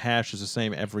result of the hash is the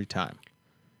same every time?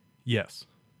 Yes.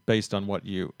 Based on what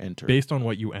you entered? Based on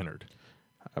what you entered.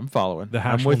 I'm following. The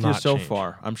hash I'm with will you not so change.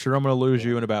 far. I'm sure I'm going to lose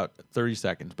you in about 30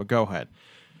 seconds, but go ahead.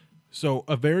 So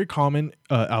a very common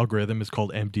algorithm is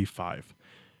called MD5.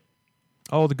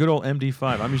 Oh, the good old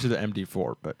MD5. I'm used to the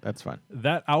MD4, but that's fine.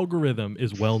 That algorithm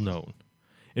is well known.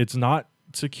 It's not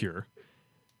secure,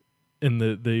 and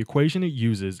the equation it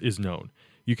uses is known.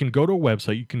 You can go to a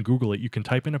website, you can Google it, you can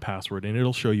type in a password, and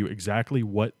it'll show you exactly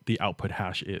what the output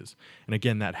hash is. And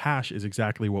again, that hash is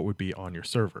exactly what would be on your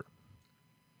server.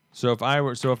 So if I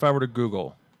were to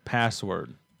Google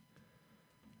password,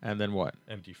 and then what?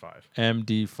 MD5.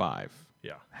 MD5.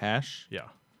 Yeah. Hash? Yeah.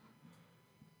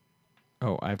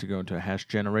 Oh, I have to go into a hash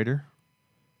generator.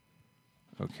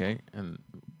 Okay, and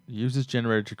use this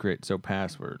generator to create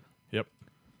password. Yep.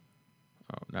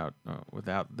 Oh, now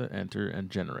without the enter and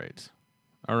generates.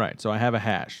 All right, so I have a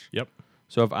hash. Yep.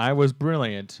 So if I was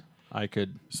brilliant, I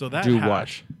could that do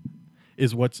hash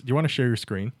is what's. Do you want to share your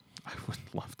screen? I would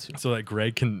love to. So that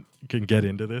Greg can get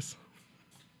into this.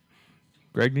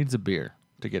 Greg needs a beer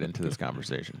to get into this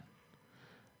conversation.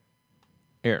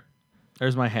 Here,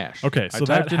 there's my hash. Okay, so I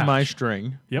typed that in my hash-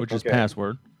 string, Yep. which is Okay.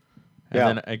 password, and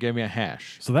Yeah. then it gave me a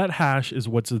hash. So that hash is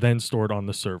what's then stored on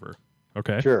the server.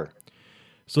 Okay. Sure.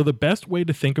 So the best way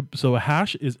to think of a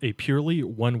hash is a purely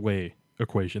one-way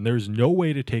equation. There's no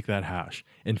way to take that hash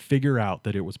and figure out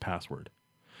that it was password.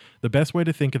 The best way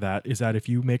to think of that is that if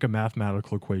you make a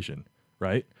mathematical equation,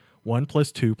 right? 1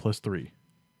 + 2 + 3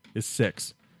 is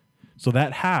 6. So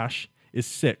that hash is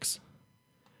 6.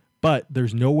 But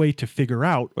there's no way to figure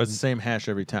out But it's the same hash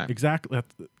every time. exactly.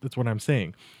 That's what I'm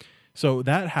saying. So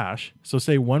that hash,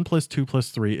 say 1 + 2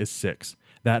 + 3 is 6.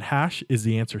 That hash is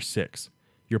the answer 6.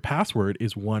 your password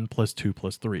is 1 + 2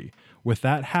 + 3. With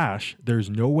that hash, there's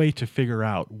no way to figure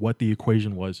out what the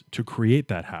equation was to create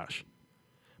that hash.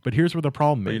 But here's where the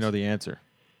problem But is. you know the answer.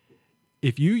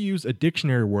 If you use a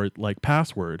dictionary word like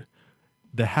password,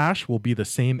 the hash will be the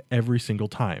same every single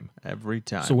time. Every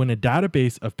time. So when a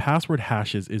database of password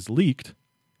hashes is leaked,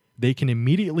 they can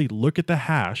immediately look at the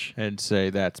hash and say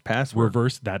that's password.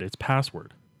 reverse that it's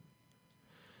password.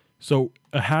 So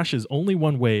a hash is only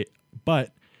one way,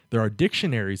 but there are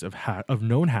dictionaries of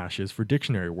known hashes for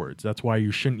dictionary words. That's why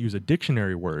you shouldn't use a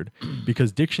dictionary word,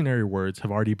 because dictionary words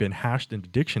have already been hashed into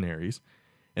dictionaries,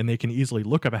 and they can easily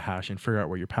look up a hash and figure out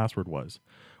what your password was.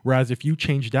 Whereas if you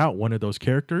changed out one of those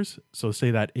characters, so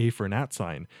say that A for an @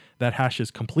 sign, that hash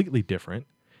is completely different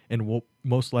and will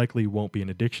most likely won't be in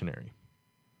a dictionary.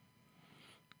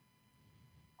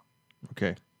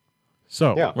 Okay.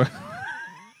 So Yeah.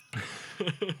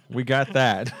 We got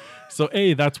that. So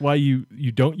A, that's why you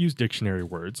don't use dictionary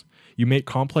words. You make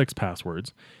complex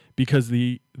passwords because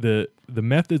the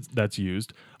methods that's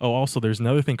used. Oh, also there's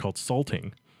another thing called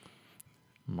salting.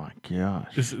 My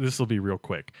gosh. This will be real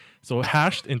quick. So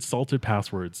hashed and salted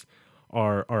passwords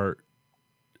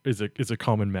is a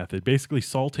common method. Basically,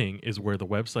 salting is where the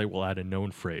website will add a known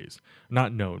phrase.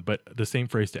 Not known, but the same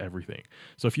phrase to everything.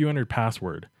 So if you entered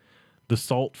password, the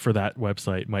salt for that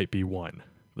website might be 1,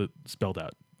 spelled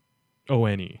out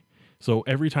ONE. So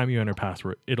every time you enter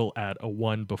password, it'll add a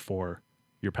 1 before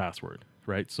your password,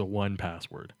 right? So 1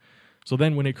 password. So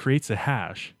then when it creates a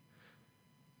hash,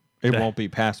 It won't be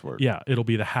password. yeah, it'll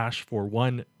be the hash for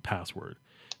 1 password.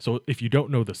 So if you don't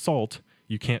know the salt,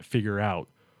 you can't figure out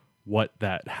what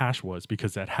that hash was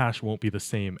because that hash won't be the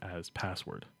same as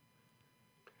password.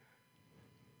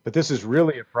 But this is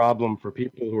really a problem for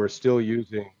people who are still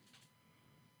using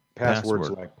passwords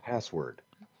Password. like password.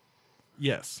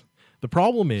 Yes. The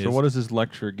problem is So what is this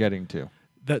lecture getting to?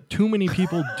 that too many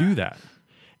people do that.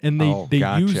 And Oh, they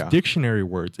use gotcha. dictionary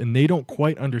words and they don't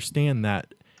quite understand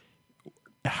that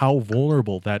how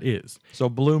vulnerable that is. So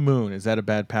Blue Moon, is that a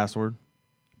bad password?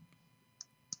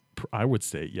 I would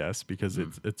say yes, because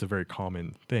it's a very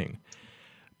common thing.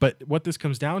 But what this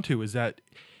comes down to is that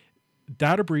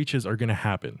data breaches are going to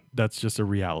happen. That's just a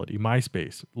reality.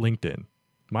 MySpace, LinkedIn,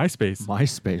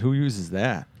 MySpace. Who uses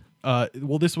that?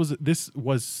 Well, this was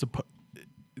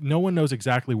no one knows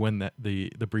exactly when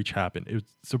the breach happened. It was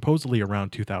supposedly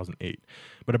around 2008,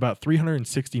 but about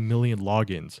 360 million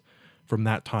logins from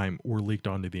that time were leaked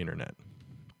onto the internet.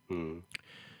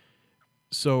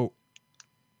 So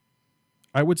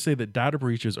I would say that data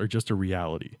breaches are just a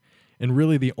reality. And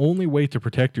really the only way to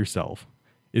protect yourself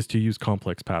is to use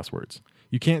complex passwords.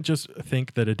 You can't just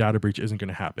think that a data breach isn't going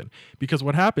to happen. Because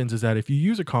what happens is that if you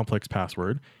use a complex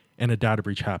password and a data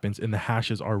breach happens and the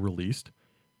hashes are released,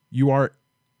 you are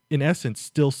in essence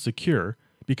still secure,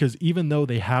 because even though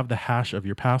they have the hash of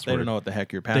your password, They don't know what the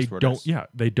heck your password is. Yeah,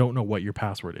 they don't know what your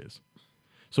password is.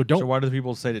 So So why do the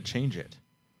people say to change it?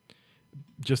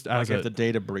 just as Like if the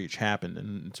data breach happened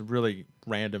and it's a really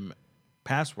random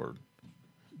password,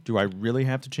 do I really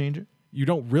have to change it? you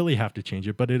don't really have to change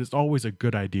it, but it is always a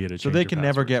good idea to change So they your can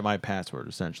never password. get my password,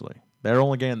 essentially. They're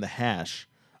only getting the hash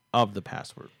of the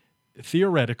password.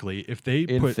 Theoretically, if they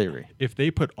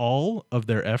put all of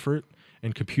their effort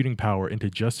and computing power into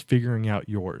just figuring out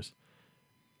yours,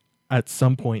 at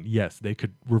some point, yes, they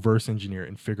could reverse engineer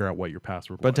and figure out what your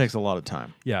password was. But it takes a lot of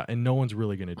time. Yeah, and no one's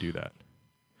really going to do that.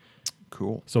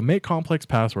 Cool. So make complex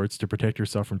passwords to protect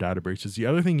yourself from data breaches. The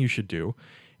other thing you should do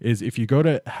is if you go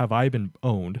to Have I Been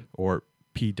Owned, or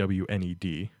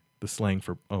PWNED, the slang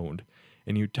for owned,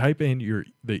 and you type in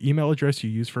the email address you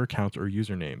use for accounts or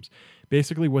usernames.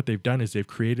 Basically what they've done is they've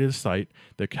created a site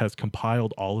that has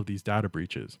compiled all of these data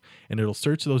breaches, and it'll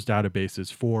search those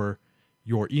databases for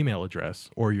your email address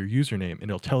or your username, and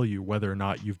it'll tell you whether or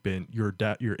not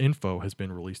your info has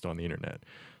been released on the internet.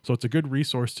 So it's a good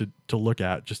resource to look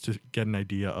at just to get an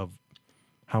idea of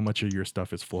how much of your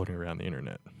stuff is floating around the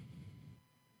internet.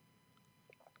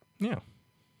 Yeah.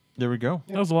 There we go.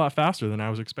 That was a lot faster than I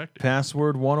was expecting.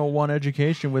 Password 101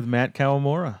 education with Matt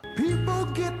Kawamura. People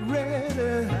get ready.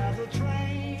 There's a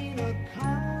train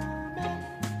a-coming.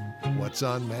 What's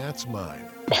on Matt's mind?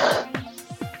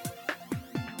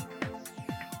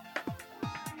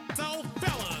 So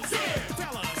fellas,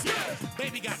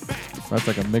 baby got back. That's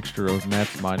like a mixture of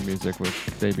Matt's mind music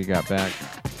with Baby Got Back.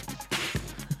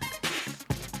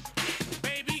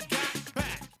 Baby got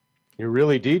back. You're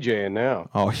really DJing now.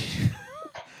 Oh,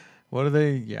 what are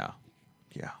they? Yeah.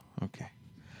 Okay.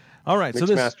 All right. So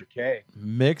this Mixmaster K.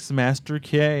 Mixmaster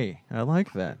K. I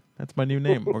like that. That's my new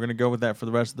name. We're gonna go with that for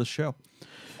the rest of the show.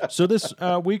 So this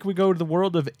week we go to the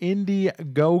world of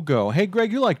Indiegogo. Hey,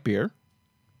 Greg, you like beer?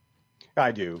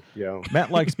 I do. Yeah.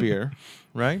 Matt likes beer,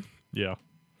 right? Yeah.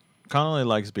 Connolly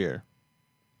likes beer.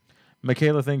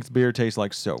 Michaela thinks beer tastes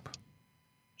like soap.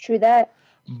 True that.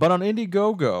 But on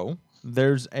Indiegogo,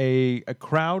 there's a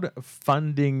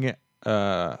crowdfunding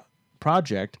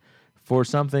project for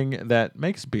something that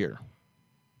makes beer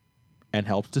and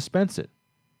helps dispense it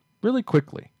really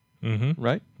quickly. Mm-hmm.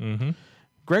 Right? Mm-hmm.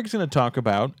 Greg's going to talk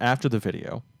about, after the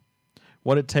video,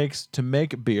 what it takes to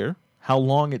make beer, how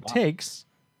long it takes,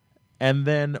 and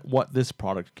then what this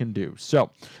product can do.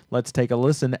 So let's take a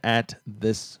listen at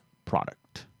this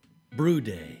product. Brew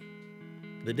Day.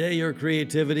 The day your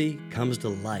creativity comes to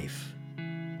life.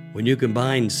 When you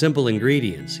combine simple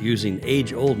ingredients using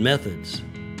age-old methods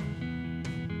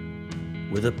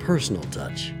with a personal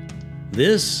touch.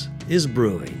 This is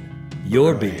brewing.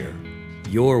 Your beer,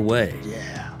 your way.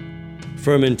 Yeah.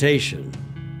 Fermentation.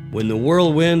 When the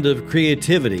whirlwind of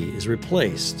creativity is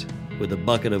replaced with a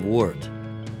bucket of wort,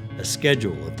 a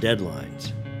schedule of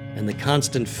deadlines, and the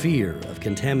constant fear of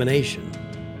contamination,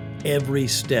 every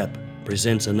step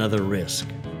presents another risk.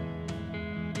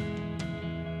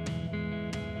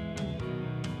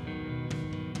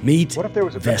 Meet What if there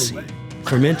was a better Vessi, way?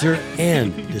 fermenter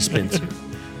and dispenser.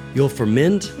 You'll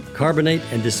ferment, carbonate,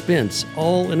 and dispense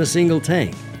all in a single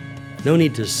tank. No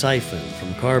need to siphon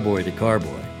from carboy to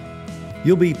carboy.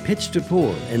 You'll be pitch to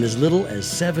pour in as little as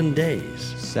 7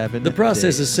 days. 7 The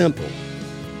process days. is simple.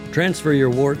 Transfer your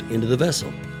wort into the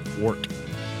vessel. Wort.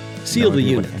 Seal No the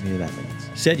idea what unit. any of that means.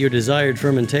 Set your desired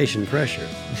fermentation pressure.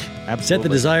 Absolutely. Set the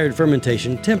desired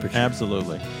fermentation temperature.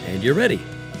 Absolutely. And you're ready.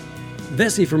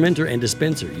 Vessi Fermenter and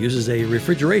Dispenser uses a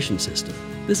refrigeration system.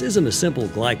 This isn't a simple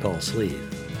glycol sleeve.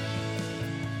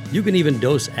 You can even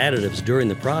dose additives during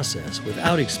the process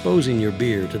without exposing your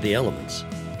beer to the elements.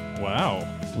 Wow.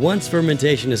 Once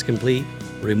fermentation is complete,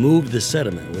 remove the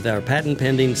sediment with our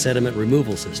patent-pending sediment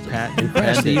removal system and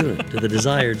crash the unit to the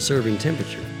desired serving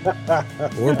temperature.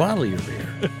 Or bottle your beer,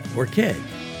 or keg.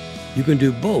 You can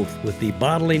do both with the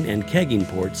bottling and kegging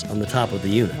ports on the top of the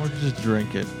unit. Or just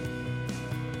drink it.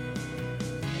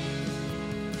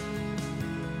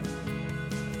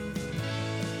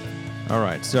 All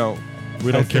right, so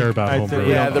We don't I care think- about I home think brewers.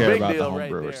 we Yeah, don't the care big about the deal home right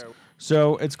brewers. there.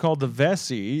 So it's called the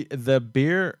Vessi, the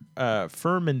beer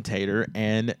fermentator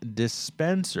and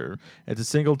dispenser. It's a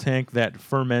single tank that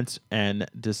ferments and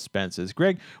dispenses.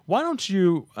 Greg, why don't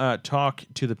you talk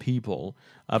to the people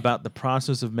about the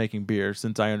process of making beer,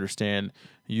 since I understand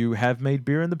you have made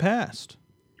beer in the past.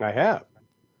 I have.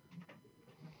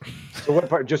 So what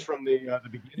part? Just from the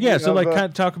beginning? Yeah, so of, like kind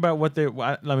of talk about what they,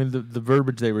 I mean, the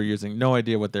verbiage they were using. No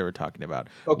idea what they were talking about.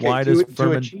 Okay, Why to, does to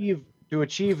ferment?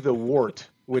 achieve the wort,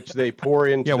 which they pour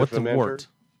into Yeah, the what's the fermenter. wort?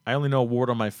 I only know a wart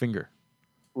on my finger.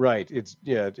 Right. It's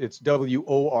WORT,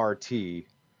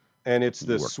 and it's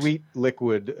the Wort. sweet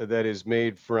liquid that is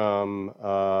made from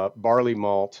barley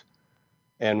malt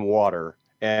and water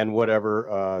and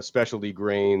whatever specialty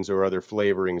grains or other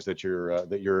flavorings that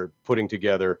you're putting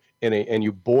together and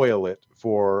you boil it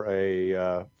for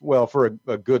a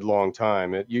good long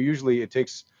time. It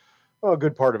takes a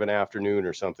good part of an afternoon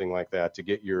or something like that to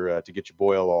get your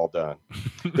boil all done.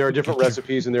 There are different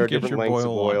recipes and there are Get different your lengths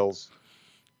of boil on. boils.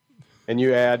 And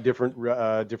you add different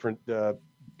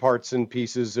parts and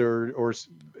pieces or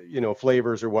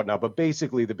flavors or whatnot. But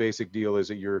basically, the basic deal is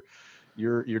that you're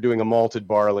doing a malted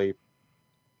barley,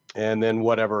 and then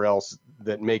whatever else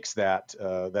that makes that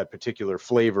particular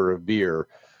flavor of beer,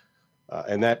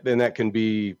 and that can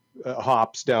be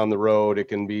hops down the road. It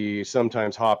can be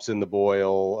sometimes hops in the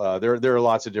boil. There are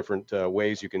lots of different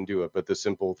ways you can do it. But the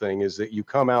simple thing is that you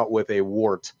come out with a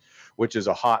wort, which is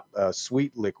a hot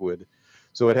sweet liquid.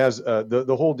 So it has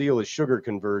the whole deal is sugar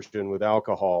conversion with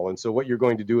alcohol. And so what you're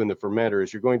going to do in the fermenter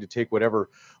is you're going to take whatever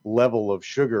level of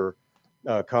sugar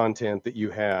content that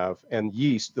you have, and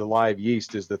yeast, the live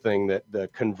yeast, is the thing that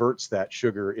converts that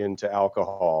sugar into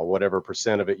alcohol, whatever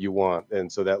percent of it you want.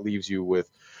 And so that leaves you with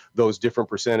those different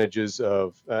percentages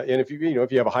of, and if you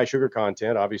have a high sugar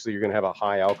content, obviously you're going to have a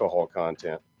high alcohol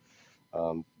content.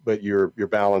 But you're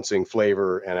balancing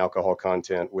flavor and alcohol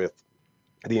content with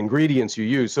the ingredients you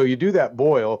use. So you do that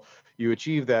boil, you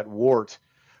achieve that wort,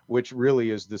 which really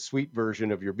is the sweet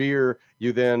version of your beer.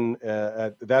 You then,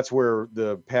 that's where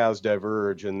the paths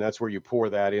diverge, and that's where you pour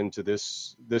that into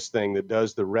this thing that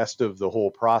does the rest of the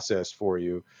whole process for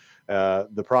you.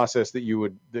 The process that you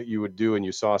would do, and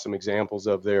you saw some examples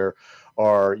of there,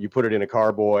 are you put it in a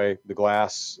carboy, the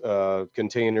glass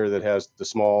container that has the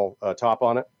small top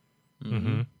on it.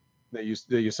 Mm-hmm. That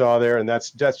you saw there, and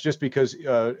that's just because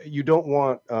you don't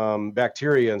want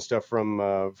bacteria and stuff from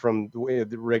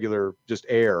the regular just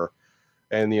air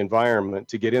and the environment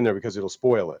to get in there, because it'll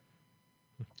spoil it.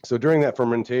 So during that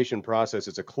fermentation process,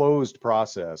 it's a closed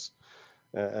process.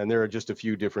 And there are just a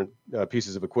few different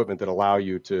pieces of equipment that allow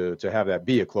you to have that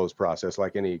be a closed process,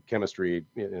 like any chemistry,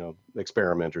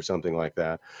 experiment or something like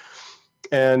that.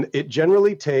 And it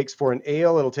generally takes, for an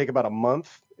ale, it'll take about a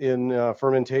month in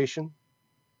fermentation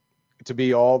to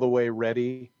be all the way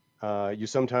ready. You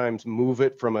sometimes move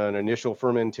it from an initial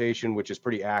fermentation, which is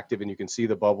pretty active and you can see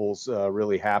the bubbles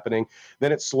really happening.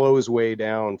 Then it slows way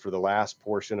down for the last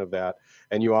portion of that.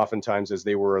 And you oftentimes, as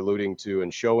they were alluding to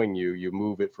and showing you, you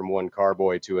move it from one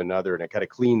carboy to another and it kind of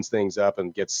cleans things up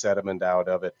and gets sediment out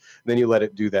of it. Then you let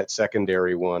it do that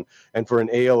secondary one. And for an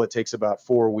ale, it takes about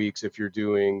 4 weeks. If you're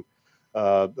doing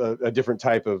a different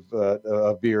type of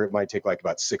beer, it might take like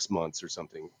about 6 months or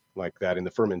something like that in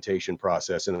the fermentation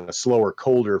process. And a slower,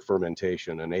 colder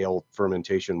fermentation, an ale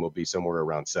fermentation will be somewhere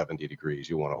around 70 degrees.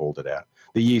 You want to hold it at.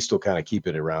 The yeast will kind of keep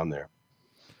it around there.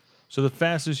 So the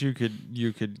fastest you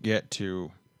could get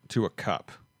to a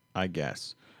cup, I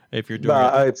guess, if you're doing go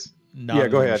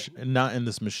ahead. Not in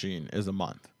this machine, is a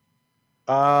month.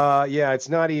 Yeah, it's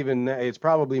not even. It's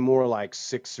probably more like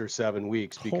 6 or 7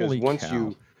 weeks because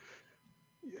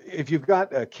if you've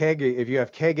got a keg, if you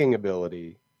have kegging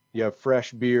ability, you have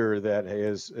fresh beer that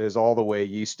is all the way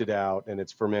yeasted out and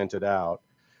it's fermented out.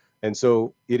 And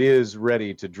so it is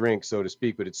ready to drink, so to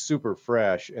speak, but it's super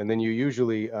fresh. And then you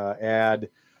usually add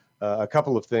a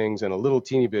couple of things and a little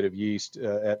teeny bit of yeast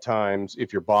at times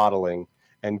if you're bottling,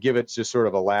 and give it just sort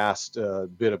of a last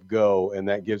bit of go. And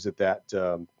that gives it that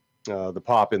the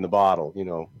pop in the bottle,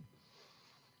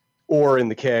 or in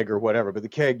the keg or whatever. But the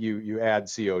keg, you add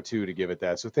CO2 to give it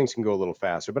that. So things can go a little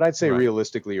faster. But I'd say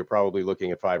realistically, you're probably looking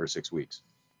at 5 or 6 weeks.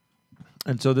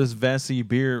 And so this Vessi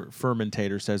beer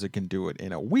fermentator says it can do it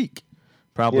in a week,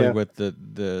 probably with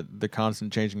the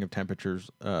constant changing of temperatures,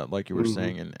 like you were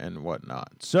saying, and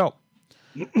whatnot. So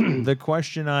the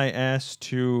question I asked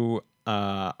to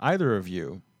either of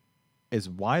you is,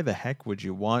 why the heck would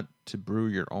you want to brew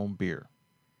your own beer?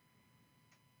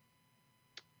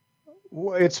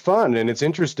 Well, it's fun and it's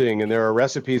interesting, and there are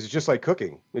recipes. It's just like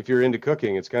cooking. If you're into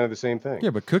cooking, it's kind of the same thing. Yeah,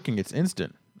 but cooking, it's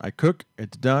instant. I cook,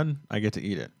 it's done, I get to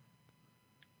eat it.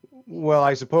 Well,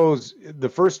 I suppose the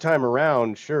first time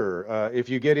around, sure. If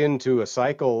you get into a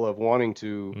cycle of wanting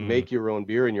to make your own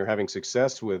beer and you're having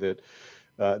success with it,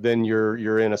 then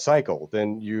you're in a cycle.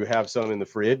 Then you have some in the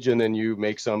fridge, and then you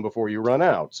make some before you run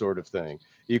out, sort of thing.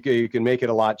 You can make it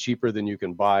a lot cheaper than you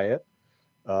can buy it.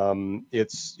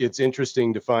 It's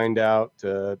interesting to find out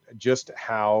just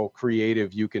how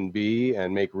creative you can be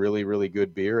and make really, really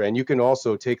good beer. And you can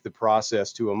also take the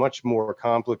process to a much more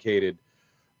complicated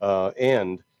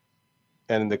end.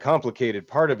 And the complicated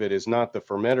part of it is not the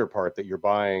fermenter part that you're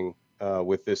buying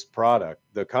with this product.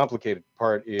 The complicated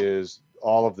part is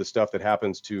all of the stuff that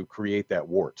happens to create that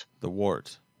wort. The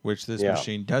wort, which this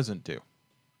machine doesn't do.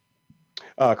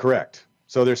 Correct.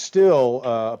 So there's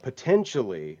still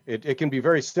potentially, it can be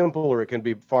very simple or it can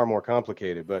be far more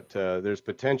complicated, but there's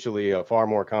potentially a far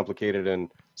more complicated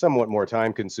and somewhat more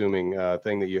time-consuming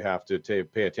thing that you have to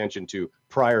pay attention to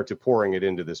prior to pouring it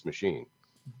into this machine.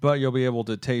 But you'll be able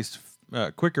to taste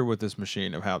quicker with this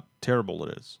machine of how terrible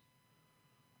it is,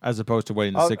 as opposed to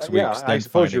waiting 6 weeks. Yeah, I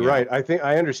suppose you're right. I think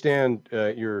I understand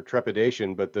your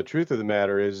trepidation, but the truth of the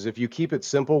matter is, if you keep it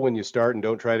simple when you start and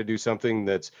don't try to do something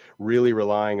that's really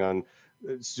relying on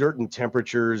certain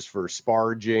temperatures for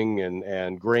sparging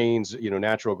and grains,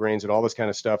 natural grains and all this kind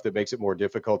of stuff that makes it more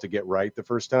difficult to get right the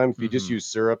first time. If you just use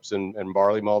syrups and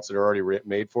barley malts that are already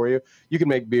made for you, you can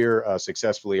make beer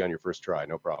successfully on your first try,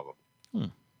 no problem.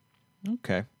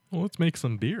 Okay. Well, let's make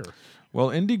some beer. Well,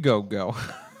 Indiegogo,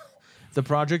 the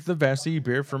project, the Vessi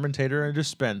beer fermentator and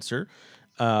dispenser,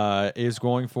 is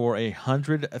going for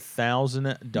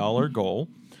 $100,000 goal.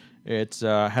 It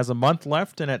has a month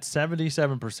left, and at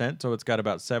 77%, so it's got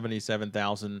about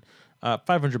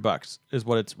 $77,500 is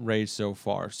what it's raised so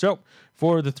far. So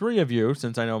for the three of you,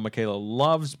 since I know Michaela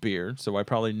loves beer, so I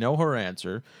probably know her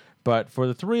answer, but for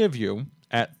the three of you,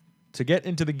 to get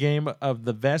into the game of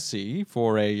the Vessi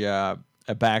for a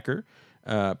backer,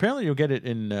 apparently you'll get it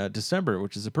in December,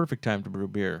 which is a perfect time to brew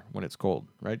beer when it's cold,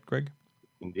 right, Greg?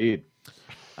 Indeed.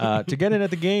 To get in at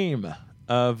the game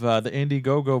of the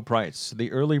Indiegogo price,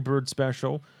 the early bird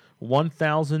special,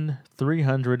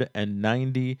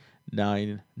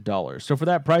 $1,399. So for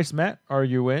that price, Matt, are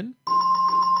you in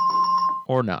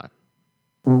or not?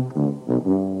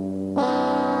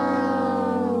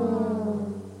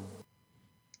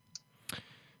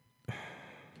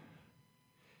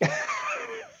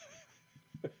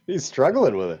 He's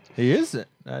struggling with it. He is.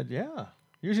 Yeah.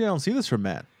 Usually I don't see this from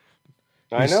Matt.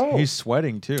 I know. He's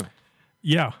sweating too.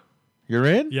 Yeah. You're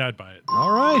in? Yeah, I'd buy it.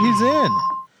 All right, he's in.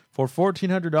 For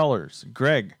 $1,400,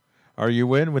 Greg, are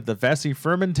you in with the Vessi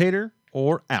Fermentator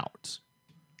or out?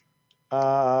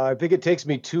 I think it takes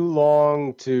me too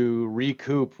long to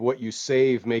recoup what you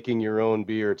save making your own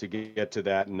beer to get to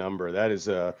that number.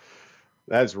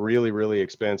 That's really, really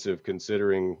expensive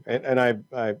considering, and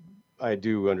I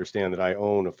do understand that I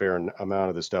own a fair amount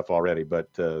of the stuff already, but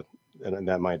and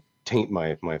that might taint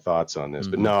my thoughts on this.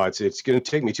 But no, it's going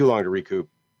to take me too long to recoup.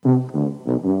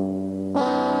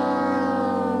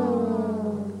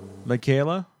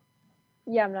 Michaela?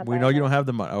 Yeah, I'm not. We buying know you that. don't have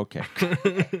the money. Okay.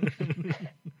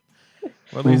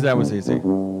 Well, at least that was easy.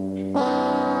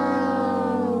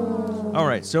 All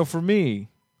right, so for me,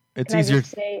 it's Can I easier.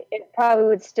 just say it probably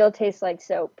would still taste like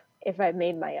soap if I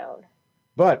made my own.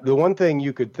 But the one thing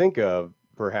you could think of,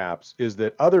 perhaps, is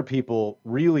that other people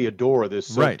really adore this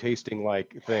soap Right. tasting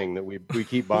like thing that we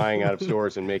keep buying out of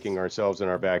stores and making ourselves in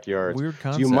our backyards. Weird So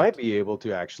concept. you might be able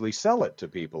to actually sell it to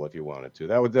people if you wanted to.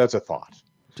 That's a thought.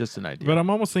 Just an idea. But I'm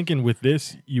almost thinking with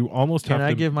this, you almost Can have I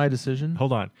to give my decision?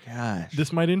 Hold on. Gosh.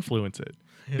 This might influence it.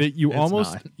 That you It's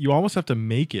almost not. you almost have to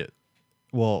make it.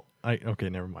 Well, okay,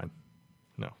 never mind.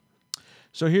 No.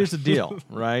 So here's the deal,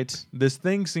 right? This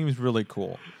thing seems really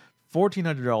cool.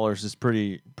 $1,400 is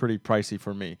pretty pricey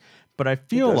for me. But I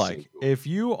feel does like seem cool. if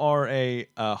you are a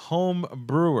home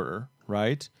brewer,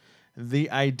 right, the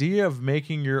idea of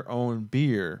making your own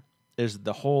beer is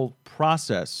the whole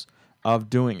process of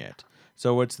doing it.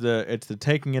 So it's the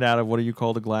taking it out of, what do you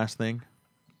call the glass thing?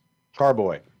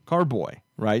 Carboy. Carboy,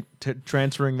 right?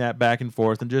 Transferring that back and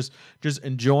forth and just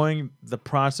enjoying the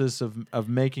process of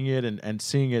making it and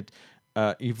seeing it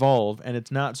evolve. And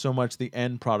it's not so much the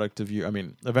end product of you. I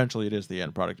mean, eventually it is the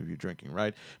end product of you drinking,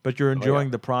 right? But you're enjoying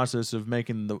the process of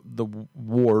making the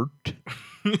wort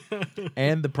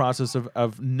and the process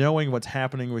of knowing what's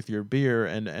happening with your beer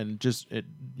and just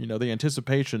the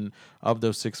anticipation of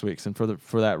those 6 weeks. And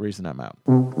for that reason, I'm out.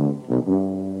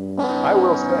 I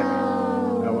will say,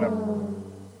 however,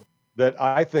 that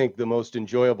I think the most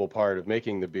enjoyable part of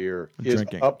making the beer is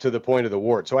Drinking. up to the point of the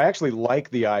wort. So I actually like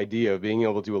the idea of being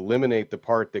able to eliminate the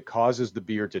part that causes the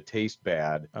beer to taste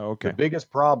bad. Oh, okay. The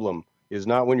biggest problem is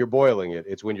not when you're boiling it.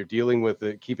 It's when you're dealing with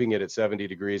keeping it at 70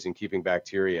 degrees and keeping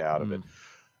bacteria out of it.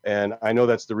 And I know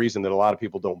that's the reason that a lot of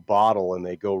people don't bottle and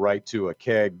they go right to a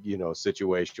keg,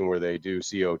 situation where they do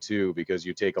CO2 because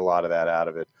you take a lot of that out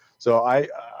of it. So I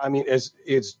mean,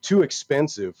 it's too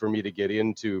expensive for me to get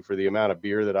into for the amount of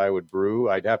beer that I would brew.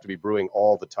 I'd have to be brewing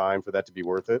all the time for that to be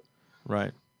worth it.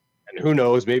 Right. And who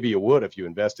knows, maybe you would if you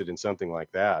invested in something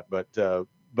like that. But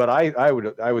I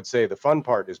would say the fun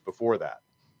part is before that.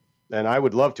 And I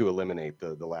would love to eliminate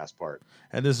the last part.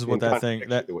 And this is what In that thing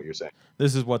contradiction to what you're saying.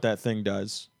 this is what that thing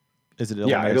does. Is it Yeah,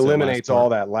 eliminates it that eliminates last part. all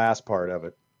that last part of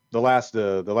it. The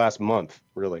last month,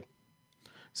 really.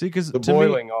 See, because The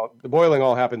boiling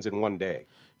all happens in one day.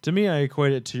 To me, I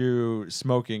equate it to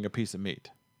smoking a piece of meat.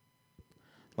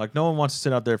 Like, no one wants to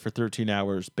sit out there for 13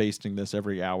 hours basting this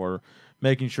every hour,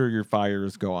 making sure your fire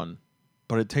is going.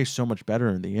 But it tastes so much better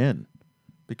in the end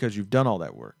because you've done all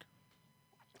that work.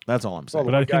 That's all I'm Well, saying.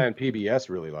 the But I guy on think- PBS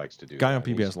really likes to do Guy on that.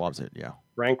 PBS loves it, yeah.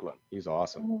 Franklin, he's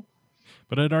awesome.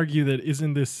 But I'd argue that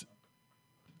isn't this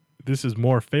is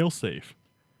more fail-safe,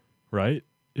 right?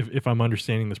 If I'm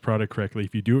understanding this product correctly,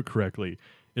 if you do it correctly,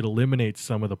 it eliminates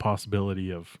some of the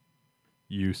possibility of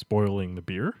you spoiling the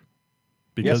beer.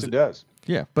 Yes, it does.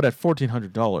 Yeah, but at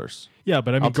 $1,400, Yeah,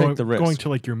 but I mean, I'll take the risk. going to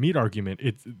like your meat argument,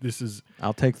 this is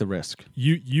I'll take the risk.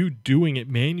 you doing it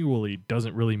manually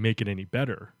doesn't really make it any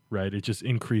better, right? It just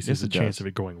increases Yes, the it chance does. of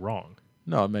it going wrong.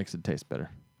 No, it makes it taste better.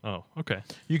 Oh, okay.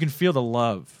 You can feel the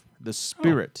love, the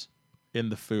spirit in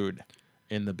the food,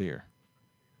 in the beer.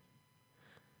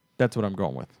 That's what I'm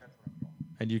going with.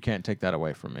 And you can't take that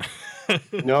away from me.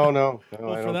 No, I Well, don't for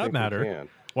think that we matter, can.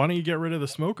 why don't you get rid of the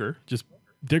smoker? Just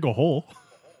dig a hole,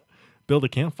 build a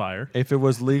campfire. If it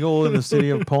was legal in the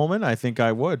city of Pullman, I think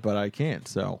I would, but I can't.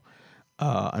 So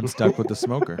I'm stuck with the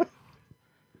smoker.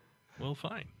 Well,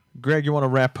 fine. Greg, you want to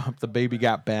wrap up the Baby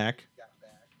Got Back?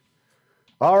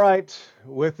 All right,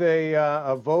 with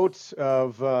a vote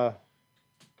of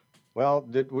well,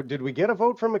 did we get a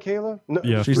vote from Michaela? No,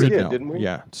 Yeah, She we said did, no. didn't we?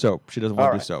 Yeah, soap. She doesn't All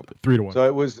want to right. do soap. 3-1. So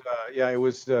it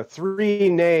was 3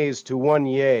 nays to 1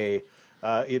 yay.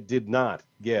 It did not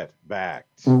get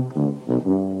backed.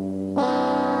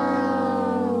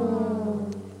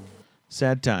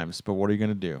 Sad times, but what are you going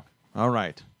to do? All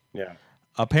right. Yeah.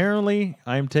 Apparently,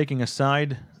 I'm taking a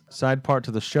side part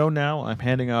to the show now. I'm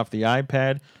handing off the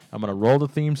iPad. I'm going to roll the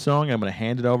theme song. I'm going to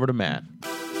hand it over to Matt.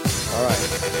 All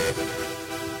right.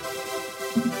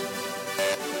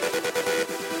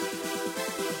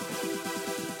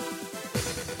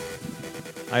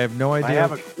 I have no idea. I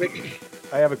have a quick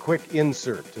have a quick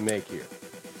insert to make here.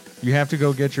 You have to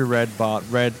go get your red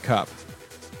cup.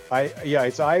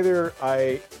 It's either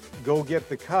I go get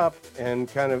the cup and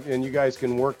you guys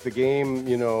can work the game,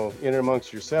 in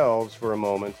amongst yourselves for a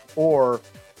moment, or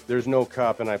there's no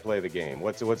cup and I play the game.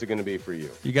 What's it going to be for you?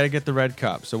 You got to get the red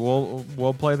cup. So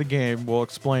we'll play the game. We'll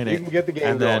explain it. You can get the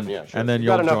game going. Yeah, sure. And then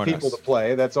you'll you'll got join enough people us. to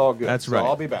play. That's all good. That's so right.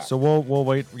 I'll be back. So we'll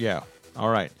wait. Yeah. All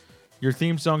right. Your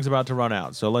theme song's about to run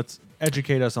out. So let's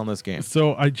educate us on this game.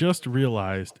 So I just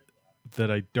realized that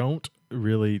I don't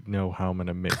really know how I'm going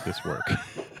to make this work.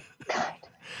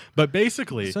 But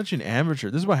basically, Such an amateur.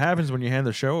 This is what happens when you hand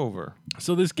the show over.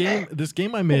 so this game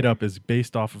I made up is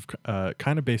based off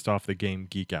of based off the game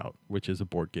Geek Out, which is a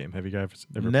board game. Have you guys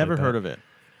ever Never played heard that? of it.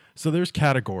 So there's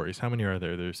categories. How many are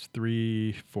there? There's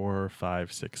 3, 4,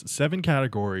 5, 6, 7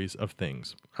 categories of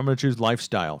things. I'm going to choose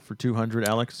lifestyle for 200,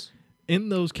 Alex. In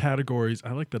those categories,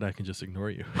 I like that I can just ignore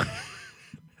you.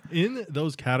 In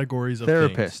those categories of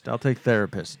Therapist. things, I'll take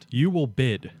therapist. you will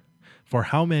bid for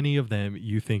how many of them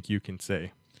you think you can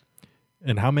say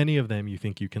and how many of them you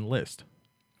think you can list.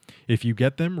 If you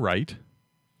get them right,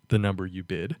 the number you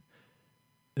bid,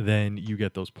 then you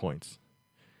get those points.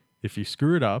 If you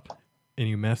screw it up and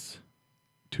you mess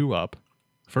 2 up,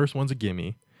 first one's a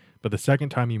gimme, but the second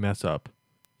time you mess up,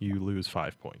 you lose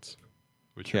 5 points,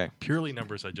 which are purely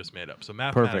numbers I just made up. So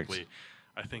mathematically,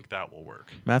 I think that will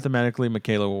work. Mathematically,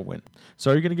 Michaela will win.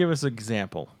 So are you going to give us an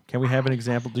example? Can we have an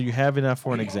example? Do you have enough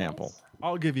for an example?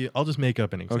 I'll just make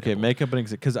up an example. Okay, make up an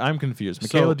example, because I'm confused.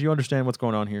 Michaela, So- do you understand what's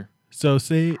going on here? So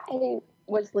say, I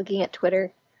was looking at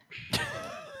Twitter.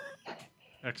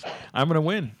 excellent. I'm going to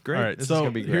win. Great. All right, This is so going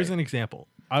to be great. here's an example.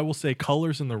 I will say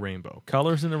colors in the rainbow.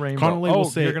 Colors in the rainbow. Connolly will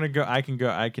say- you're going to go. I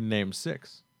can name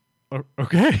 6.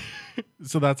 Okay.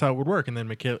 So that's how it would work. And then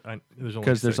Michaela, there's only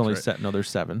Because there's 6, only right? no, there's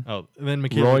 7. Oh, and then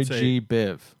Michaela Roy would say, G.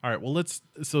 Biv. all right, well,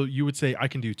 so you would say, I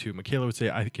can do 2. Michaela would say,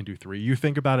 I can do 3. You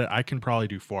think about it, I can probably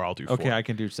do 4. I'll do 4. Okay, I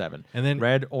can do 7. And then-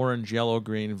 red, orange, yellow,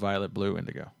 green, violet, blue,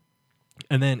 indigo.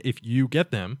 And then if you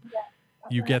get them,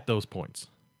 you get those points.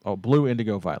 Oh, blue,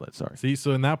 indigo, violet. Sorry. See,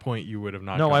 so in that point, you would have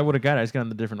not No, got I would have got it. I just got in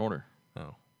the different order.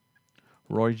 Oh.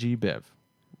 Roy G. Biv.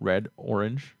 Red,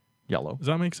 orange, yellow, Does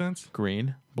that make sense?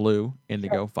 green, blue,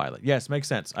 indigo, violet. Yes, makes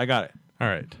sense. I got it. All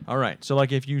right. All right. So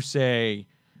like if you say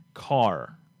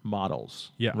car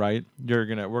models, Yeah. right?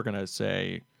 We're gonna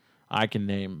say I can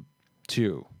name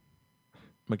 2.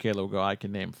 Michaela will go, I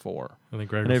can name 4. And then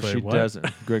Greg And will if say, she what? doesn't,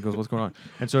 Greg goes, what's going on?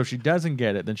 And so if she doesn't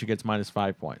get it, then she gets minus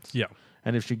 5 points. Yeah,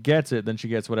 And if she gets it, then she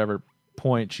gets whatever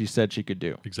point she said she could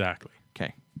do. exactly.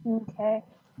 Okay. Okay.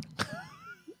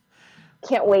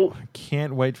 Can't wait.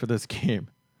 Can't wait for this game.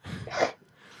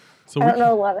 So I we don't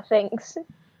know a lot of things.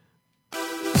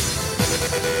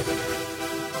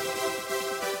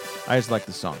 I just like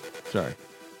the song. Sorry.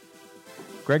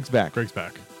 Greg's back. Greg's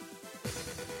back.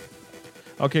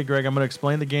 Okay, Greg, I'm going to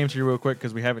explain the game to you real quick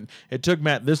because we haven't. It took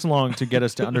Matt this long to get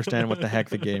us to understand what the heck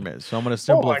the game is. So I'm going to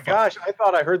Oh simplify. my gosh! I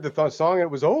thought I heard the song and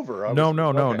it was over.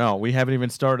 No. We haven't even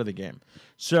started the game.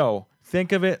 So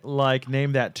think of it like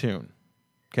name that tune.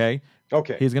 Okay.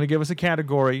 Okay. He's going to give us a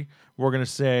category. We're going to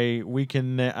say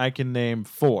I can name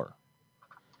 4.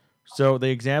 So the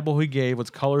example he gave was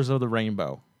colors of the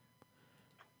rainbow.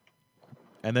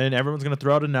 And then everyone's going to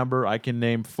throw out a number. I can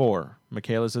name 4.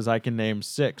 Michaela says I can name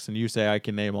 6, and you say I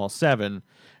can name all 7.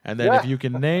 And then if you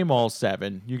can name all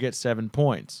 7, you get 7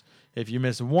 points. If you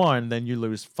miss 1, then you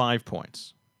lose 5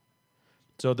 points.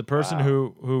 So the person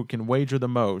who can wager the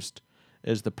most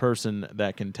is the person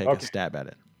that can take a stab at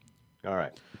it. All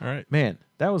right. All right. Man,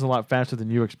 that was a lot faster than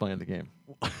you explained the game.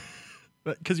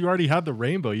 Because you already had the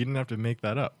rainbow. You didn't have to make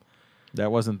that up. That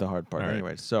wasn't the hard part. All right.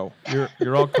 Anyway, so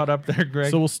you're all caught up there,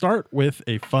 Greg? So we'll start with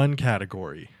a fun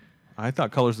category I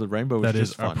thought Colors of the Rainbow was that is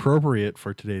just fun. appropriate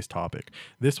for today's topic.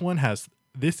 This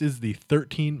is the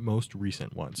 13 most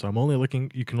recent one. So I'm only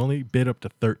looking, you can only bid up to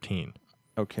 13.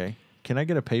 Okay. Can I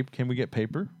get a paper? Can we get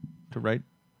paper to write?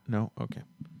 No? Okay.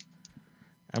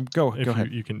 Go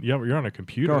ahead. You can, you're on a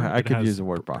computer. Go ahead. I It could has- use a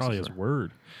word Probably has processor.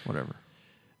 Word. Whatever.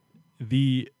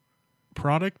 The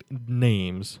product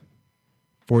names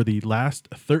for the last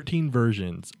 13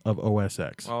 versions of OS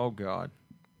X. Oh, God.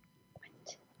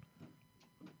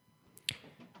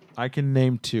 I can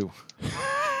name 2.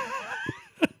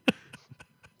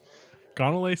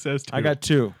 Connolly says 2. I got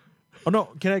 2. Oh, no.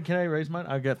 Can I raise mine?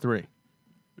 I got 3.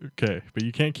 Okay, but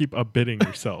you can't keep upbidding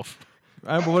yourself.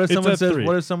 But what if It's someone at says 3.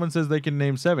 what if someone says they can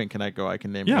name 7? Can I go I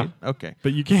can name 8? Okay.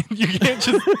 But you can't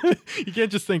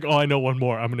just think, oh, I know one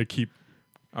more. I'm gonna keep.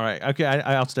 All right. Okay,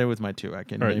 I'll stay with my 2. I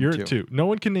can All right, name you're 2. at 2. No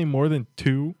one can name more than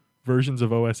 2 versions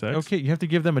of OS X. Okay, you have to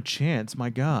give them a chance. My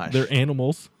gosh. They're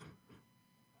animals.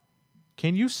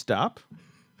 Can you stop?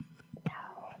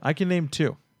 I can name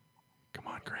 2. Come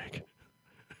on, Greg.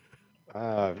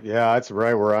 Yeah, that's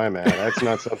right where I'm at. That's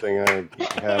not something I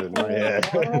had in my head.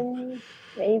 One,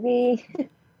 maybe.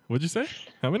 What'd you say?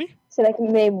 How many? Said I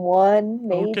can name 1,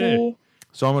 maybe. Okay.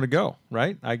 So I'm going to go,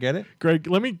 right? I get it. Greg,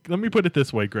 let me put it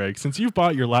this way, Greg. Since you've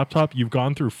bought your laptop, you've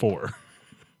gone through 4.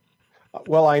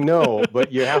 Well, I know,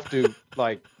 but you have to You don't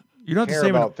have to care say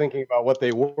about thinking about what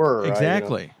they were.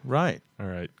 exactly. Right. All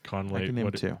right, Conley. I can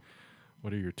name 2.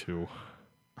 What are your 2?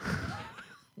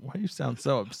 Why do you sound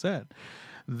so upset?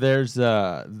 There's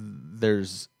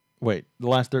wait, the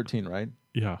last 13, right?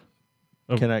 Yeah.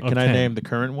 Can I 10. name the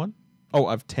current one? Oh,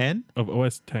 of 10? Of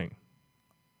OS 10.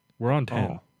 We're on 10.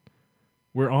 Oh.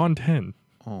 We're on 10.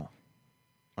 Oh.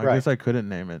 I Right. guess I couldn't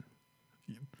name it.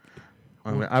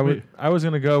 Wait. I was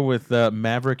going to go with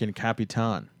Maverick and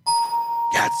Capitan.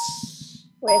 Yes.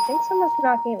 Wait, I think someone's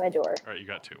knocking at my door. All right, you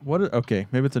got 2. Okay,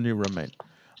 maybe it's a new roommate.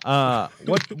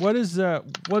 What is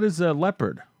a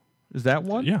leopard? Is that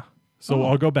one? Yeah. So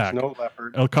I'll go back. Snow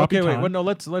leopard. El Capitan. Okay, wait. Well, no.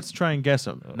 Let's try and guess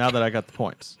them now that I got the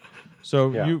points.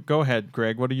 So Yeah. you go ahead,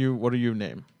 Greg. What do you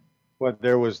name? What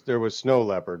there was snow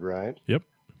leopard, right? Yep.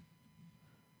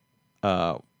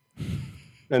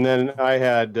 And then I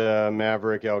had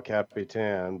Maverick, El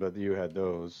Capitan, but you had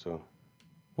those. So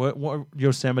What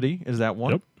Yosemite is that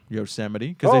one? Yep. Yosemite,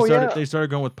 because Oh, they started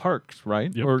going with parks,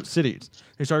 right? Yep. Or cities.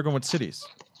 They started going with cities.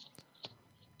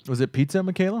 Was it pizza,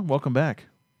 Michaela? Welcome back.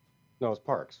 no, it's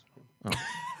parks.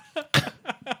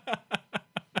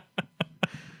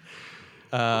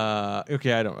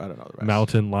 Okay, I don't know the rest.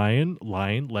 Mountain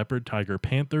lion, leopard, tiger,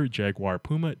 panther, jaguar,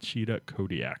 puma, cheetah,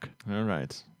 Kodiak. All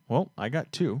right. Well, I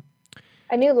got 2.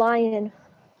 I knew lion.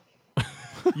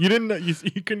 You didn't know, you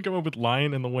couldn't come up with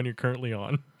lion and the one you're currently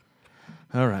on.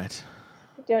 All right.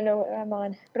 I don't know what I'm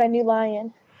on, but I knew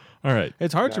lion. All right.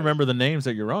 It's hard to remember the names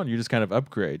that you're on. You just kind of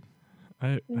upgrade.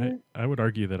 I would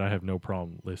argue that I have no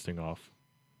problem listing off.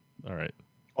 All right.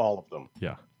 All of them.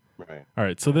 Yeah. Right. All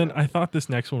right. So then I thought this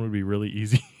next one would be really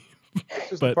easy.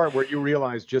 This is But- the part where you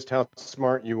realize just how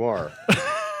smart you are.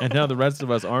 And now the rest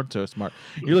of us aren't so smart.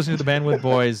 You're listening to the Bandwidth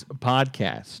Boys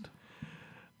podcast.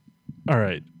 All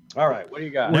right. All right, what do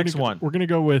you got? Next one. We're going to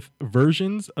go with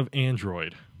versions of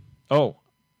Android. Oh,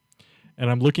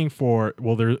 And I'm looking for,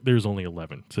 well, there's only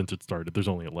 11 since it started. There's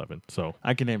only 11. So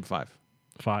I can name 5.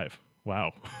 5.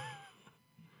 Wow.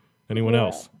 Anyone Yeah.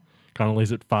 else?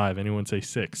 Connolly's at 5. Anyone say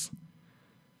 6?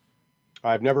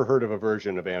 I've never heard of a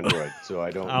version of Android, so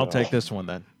I don't I'll know. take this one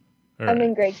then. All I'm right.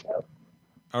 in Greg's boat.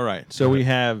 All right. So we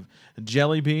have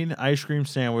jelly bean, ice cream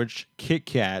sandwich, Kit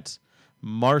Kat,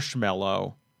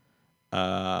 marshmallow.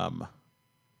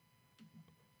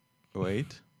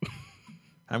 Wait.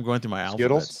 I'm going through my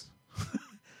Skittles? alphabets.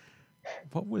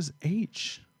 What was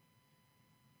H?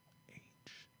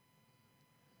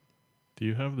 Do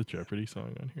you have the Jeopardy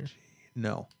song on here?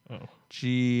 No. Oh.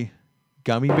 G.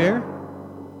 Gummy bear?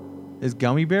 Is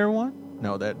gummy bear one?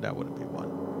 No, that wouldn't be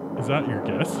one. Is that your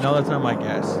guess? No, that's not my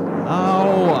guess.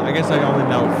 Oh, I guess I only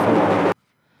know 4.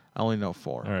 I only know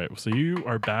 4. All right. So you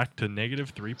are back to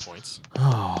 -3 points.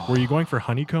 Oh. Were you going for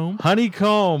honeycomb?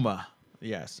 Honeycomb.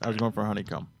 Yes, I was going for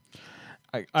honeycomb.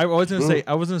 I was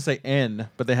gonna say N,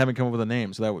 but they haven't come up with a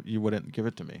name, so that you wouldn't give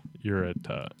it to me. You're at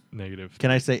negative.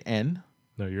 Can I say N?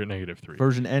 No, you're at -3.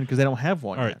 Version N, because they don't have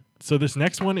one All right. yet. So this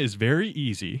next one is very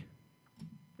easy.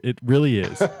 It really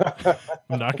is.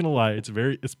 I'm not gonna lie.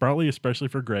 It's probably especially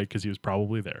for Greg because he was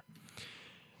probably there.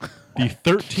 The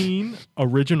 13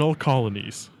 original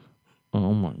colonies.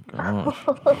 Oh my gosh.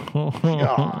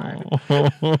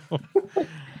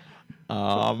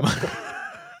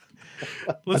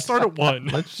 Let's start at 1.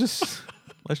 let's just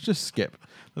skip.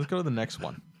 Let's go to the next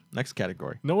one. Next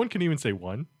category. No one can even say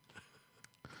 1.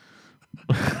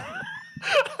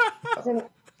 Isn't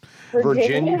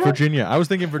Virginia? Virginia. I was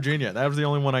thinking Virginia. That was the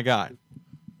only one I got.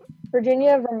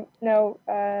 Virginia? No.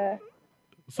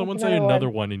 Someone That's say another another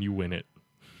one. one and you win it.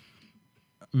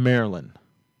 Maryland.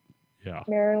 Yeah.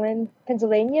 Maryland,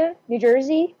 Pennsylvania, New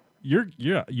Jersey.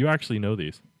 You actually know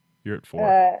these. You're at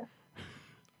 4.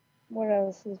 What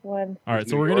else is one? All right,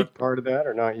 so New we're gonna. York part of that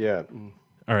or not yet?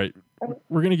 All right,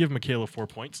 we're gonna give Michaela 4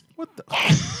 points. What the?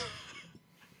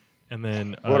 And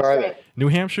then What are they? New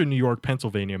Hampshire, New York,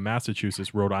 Pennsylvania,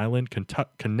 Massachusetts, Rhode Island,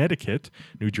 Connecticut,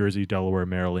 New Jersey, Delaware,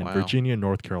 Maryland, Wow. Virginia,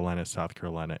 North Carolina, South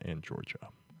Carolina, and Georgia.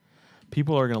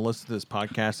 People are going to listen to this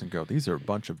podcast and go, these are a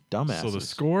bunch of dumbasses. So the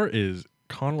score is We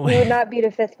Connolly would not beat a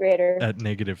 5th grader. at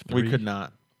 -3. We could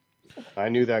not. I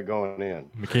knew that going in.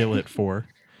 Michaela at 4,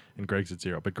 and Greg's at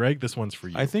 0. But Greg, this one's for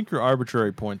you. I think your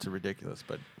arbitrary points are ridiculous,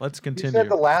 but let's You continue. said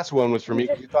the last one was for me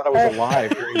because you thought I was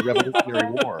alive during the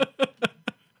Revolutionary War.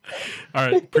 All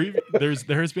right.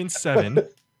 There has been 7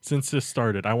 since this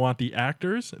started. I want the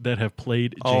actors that have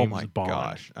played James Oh my Bond.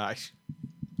 gosh.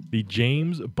 The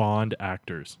James Bond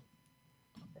actors.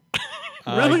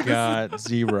 I Really? got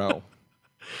 0.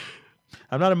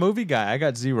 I'm not a movie guy. I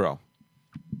got 0.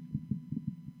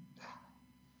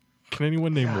 Can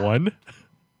anyone name one?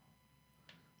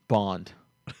 Bond.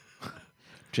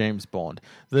 James Bond.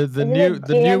 The Isn't new it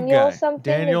the new Daniel guy. something?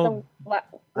 Daniel.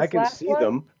 I can see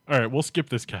them. All right, we'll skip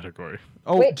this category.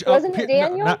 Oh, Wait, wasn't it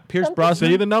Daniel not Pierce something?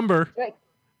 Brosnan. Say the number.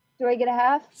 Do I get a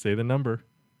half? Say the number.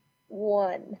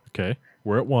 1. Okay,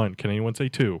 we're at 1. Can anyone say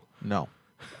 2? No.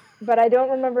 But I don't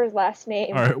remember his last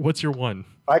name. All right, what's your 1?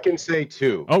 I can say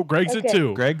 2. Oh, Greg's at Okay.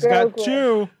 2. Greg's Greg. got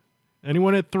 2.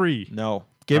 Anyone at 3? No.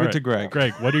 Give All it right, to Greg.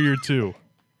 Greg, what are your 2?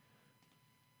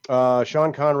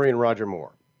 Sean Connery and Roger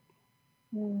Moore.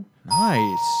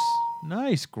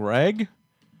 Nice, Greg.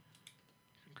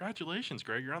 Congratulations,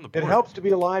 Greg. You're on the It board. helps to be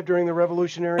alive during the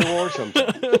Revolutionary War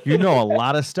sometimes. You know a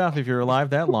lot of stuff if you're alive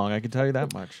that long. I can tell you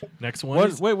that much. Next one What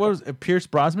is was it? Pierce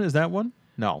Brosnan? Is that one?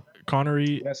 No.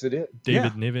 Connery, Yes, it is.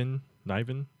 David Yeah.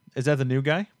 Niven. Is that the new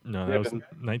guy? No, that was Niven.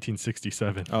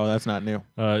 1967. Oh, that's not new.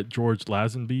 George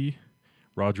Lazenby,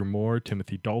 Roger Moore,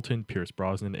 Timothy Dalton, Pierce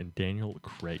Brosnan, and Daniel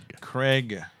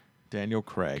Craig. Daniel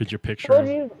Craig. Could you picture Told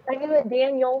him? you, I knew it,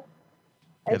 Daniel.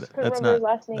 I Yeah, just couldn't remember his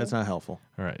last name. That's not helpful.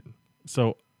 All right.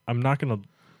 So I'm not going to.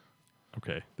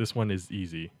 Okay, this one is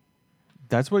easy.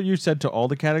 That's what you said to all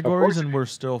the categories, and we're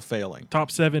still failing. Top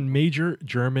 7 major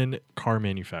German car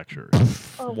manufacturers.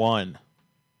 1.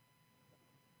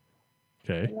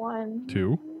 Okay. 1.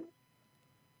 2.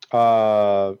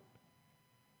 Uh,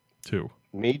 2.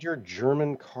 major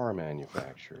German car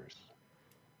manufacturers.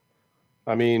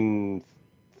 I mean,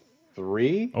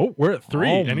 3? Oh, we're at 3.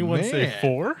 Oh, Anyone say man.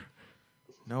 4?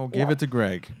 No, give it to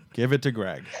Greg. Give it to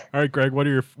Greg. All right, Greg. What are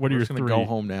your We're just 3? gonna go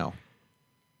home now.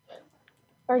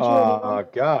 Aren't you already on?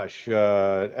 Gosh,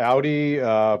 Audi,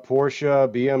 Porsche,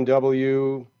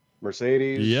 BMW,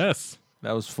 Mercedes. Yes.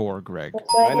 That was 4, Greg.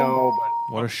 I know,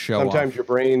 but What a show sometimes off. your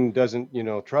brain doesn't,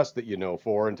 trust that you know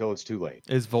 4 until it's too late.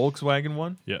 Is Volkswagen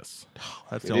one? Yes.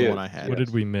 That's the It only is. one I had. What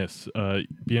did we miss?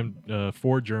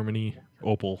 Ford Germany,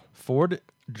 Opel. Ford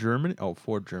Germany? Oh,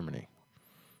 Ford Germany.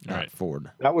 Not Right.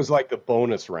 Ford. That was like the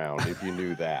bonus round if you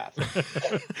knew that.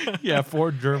 Yeah,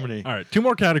 Ford Germany. All right, 2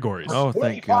 more categories. Oh,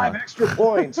 thank 25 God. extra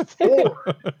points. 4.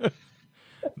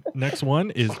 Next one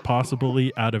is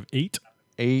possibly out of 8.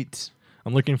 8.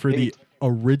 I'm looking for the 8.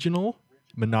 original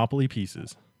Monopoly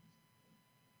pieces.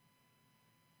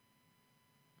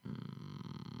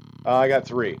 I got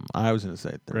 3. I was going to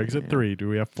say 3. Greg's at 3. Do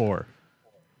we have 4?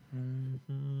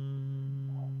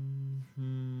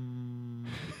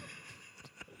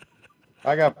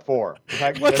 I got 4.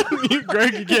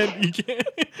 Greg, you can't.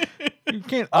 You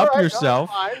can't All up right, yourself.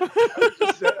 no, it's fine. I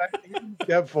just said I think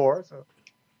you have 4. So.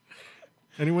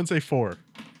 Anyone say 4?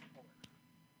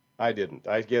 I didn't.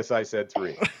 I guess I said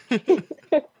 3.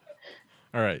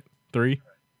 All right, 3.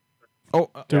 Oh,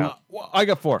 Yeah. well, I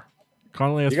got 4.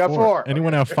 Connolly has You got 4. 4.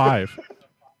 Anyone have 5?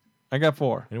 I got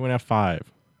 4. Anyone have 5?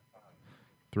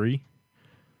 3,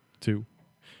 2.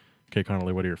 Okay,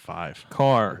 Connolly, what are your 5?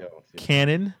 Car, No,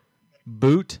 cannon,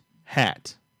 boot,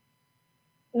 hat.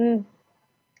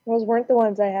 Those weren't the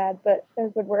ones I had, but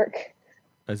those would work.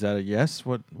 Is that a yes?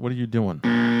 What are you doing?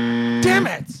 Damn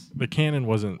it! The cannon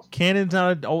wasn't. Cannon's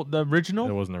not the original?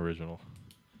 It wasn't original.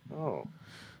 Oh.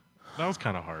 That was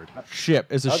kind of hard. Ship.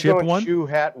 Is a I was ship going one? shoe,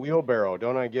 hat, wheelbarrow.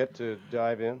 Don't I get to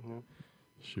dive in?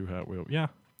 Shoe hat wheel. Yeah,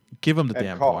 Give them the And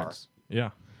damn car. points. yeah.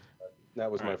 That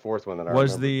was my 4th one that I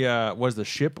Was remembered. the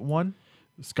ship one?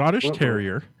 Scottish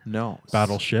Terrier, No.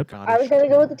 Battleship, I was going to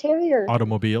go with the Terrier.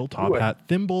 automobile, top Ooh. hat,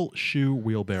 thimble, shoe,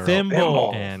 wheelbarrow,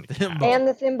 Thimble. and Thimble. And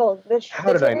the thimbles.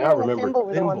 How did I not and the remember thimble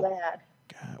were the ones thimble? I had.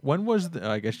 When was the?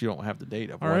 I guess you don't have the date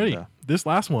of when Alrighty, the this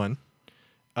last one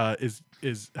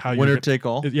is how winner you're take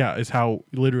all. is how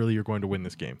literally you're going to win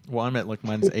this game Well, I'm at like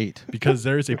 -8. because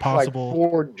there is a Like possible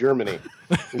Ford Germany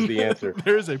is the answer.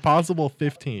 there is a possible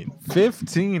 15.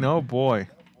 15. Oh boy.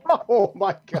 Oh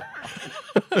my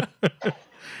God.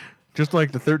 Just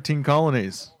like the 13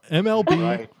 colonies. MLB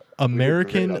Right.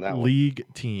 American on that one. League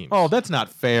teams. Oh, that's not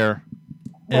fair.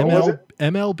 What was it?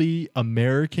 MLB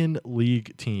American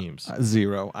League teams.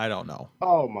 0. I don't know.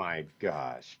 Oh my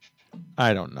gosh.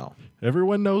 I don't know.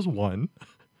 Everyone knows one.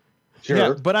 Sure.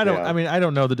 Yeah, but I don't. Yeah. I mean, I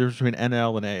don't know the difference between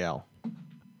NL and AL.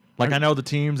 Like I know the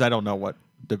teams. I don't know what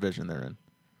division they're in.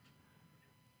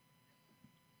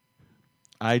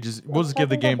 We'll just give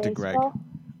the game to Greg. Baseball?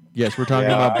 Yes, we're talking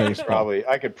Yeah, about I baseball.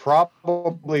 could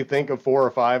probably think of 4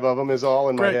 or 5 of them is all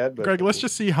in my Greg, head. But Greg, let's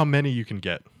just see how many you can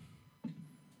get.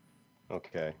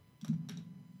 Okay.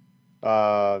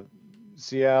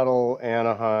 Seattle,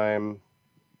 Anaheim,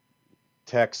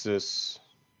 Texas,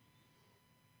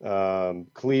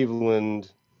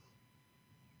 Cleveland,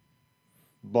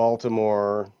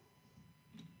 Baltimore.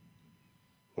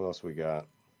 What else we got?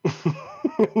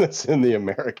 That's in the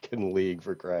American League,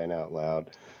 for crying out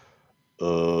loud.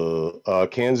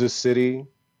 Kansas City.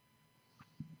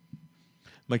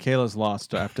 Michaela's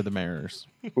lost after the Mariners.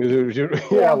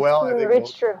 Yeah, well, I think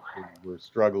it's true. we're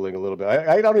struggling a little bit.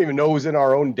 I don't even know who's in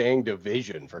our own dang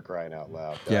division, for crying out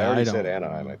loud. Yeah, I already I don't. said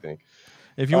Anaheim, I think.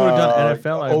 If you would have done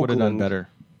NFL, I would have done Oakland. better.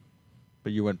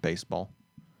 But you went baseball.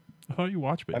 I thought you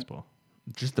watched baseball.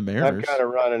 Just the I'm Mariners. kind of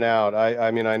running out.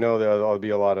 I mean, I know there'll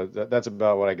be a lot of that's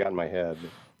about what I got in my head.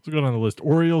 Let's go down the list.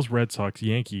 Orioles, Red Sox,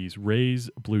 Yankees,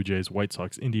 Rays, Blue Jays, White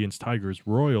Sox, Indians, Tigers,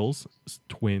 Royals,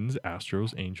 Twins,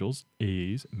 Astros, Angels,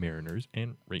 A's, Mariners,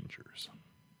 and Rangers.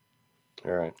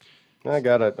 All right. I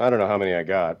don't know how many I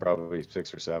got. Probably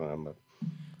 6 or 7 of them. But...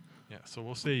 Yeah, so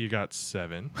we'll say you got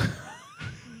 7.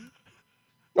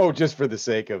 Oh, just for the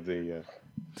sake of the...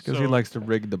 It's because he likes to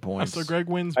rig the points. So Greg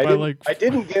wins I by didn't, like... I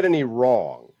didn't get any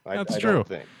wrong. That's I true. Don't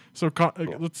think. So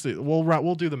let's see.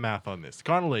 We'll do the math on this.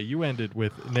 Connolly, you ended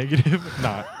with negative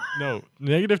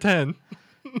 10.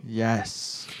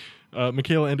 Yes.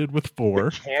 Michaela ended with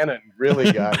 4. Cannon really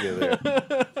got you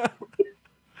there.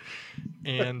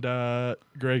 And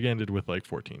Greg ended with like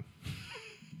 14.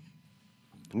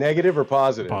 Negative or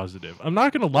positive? Positive. I'm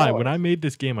not going to lie. Oh, When I made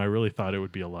this game, I really thought it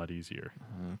would be a lot easier.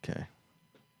 Okay.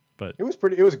 But It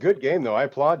was a good game, though. I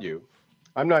applaud you.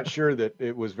 I'm not sure that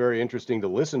it was very interesting to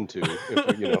listen to,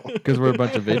 Because we're a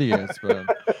bunch of idiots. But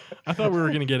I thought we were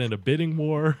going to get in a bidding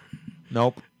war.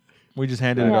 nope. We just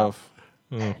handed it off.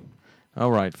 Oh.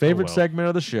 All right. Favorite well. segment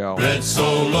of the show. Red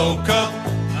Solo Cup.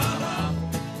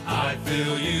 I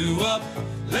fill you up.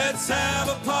 Let's have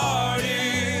a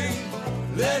party.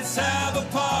 Let's have a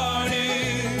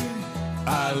party.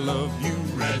 I love you,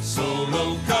 Red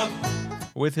Solo Cup.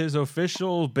 With his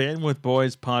official Bandwidth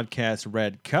Boys podcast,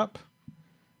 Red Cup,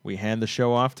 we hand the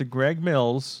show off to Greg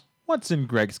Mills. What's in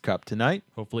Greg's cup tonight?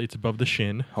 Hopefully it's above the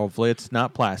shin. Hopefully it's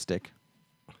not plastic.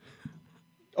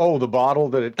 Oh, the bottle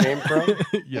that it came from?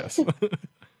 Yes.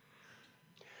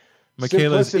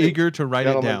 Michaela's Simplicity, eager to write it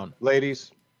gentlemen, down.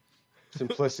 Ladies,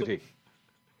 simplicity.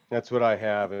 That's what I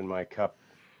have in my cup.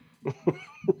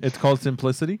 It's called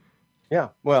Simplicity? Yeah,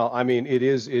 well, I mean, it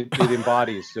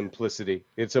embodies simplicity.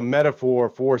 It's a metaphor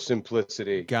for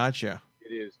simplicity. Gotcha.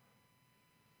 It is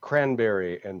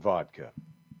cranberry and vodka.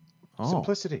 Oh,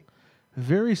 Simplicity.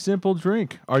 very simple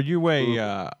drink. Are you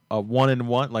a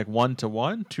 1-in-1, like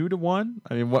 1-to-1, 2-to-1?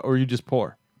 I mean, what, or you just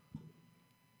pour?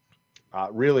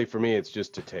 Really, for me, it's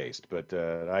just to taste, but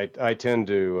I tend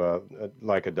to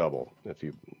like a double.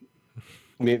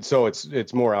 I mean, so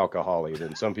it's more alcoholic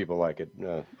than some people like it.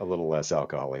 A little less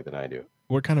alcoholic than I do.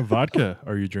 What kind of vodka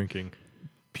are you drinking?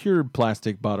 Pure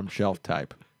plastic bottom shelf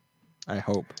type, I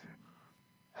hope.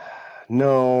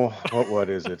 No, what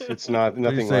is it? It's nothing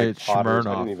say like it's Potter's. I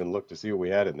Smirnoff? didn't even look to see what we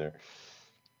had in there.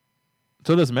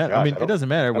 So it doesn't matter. I Gosh, mean, it doesn't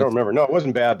matter. I don't remember. No, it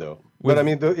wasn't bad though. with- But I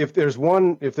mean, if there's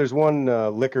one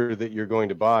liquor that you're going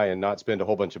to buy and not spend a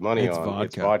whole bunch of money It's on,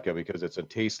 it's vodka. vodka, because it's a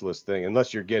tasteless thing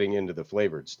unless you're getting into the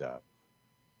flavored stuff.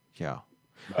 Yeah.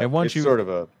 But And once it's you, sort of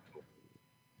a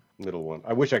little one.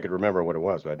 I wish I could remember what it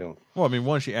was, but I don't. well, I mean,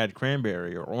 once you add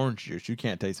cranberry or orange juice, you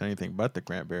can't taste anything but the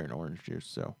cranberry and orange juice.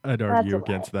 So, I'd That's argue a lie.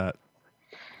 against that.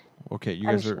 okay, you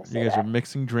I guys was are gonna say you guys are that.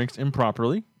 mixing drinks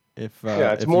improperly. If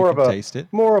Yeah, it's if more you of can a taste it.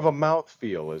 more of a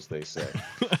mouthfeel, as they say.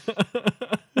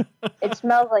 It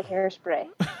smells like hairspray.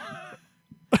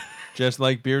 Just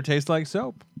like beer tastes like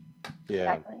soap.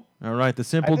 Yeah. Exactly. All right, the I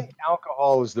simple think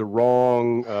alcohol is the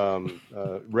wrong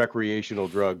recreational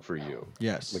drug for you,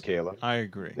 yes, Michaela. I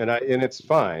agree. And it's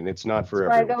fine. It's not for That's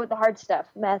why I everyone. go with the hard stuff: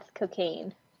 meth,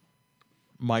 cocaine,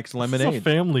 Mike's It's a lemonade.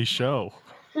 family show.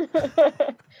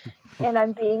 and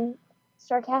I'm being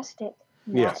sarcastic.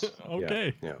 Yes.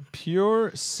 Okay. Yeah.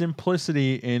 Pure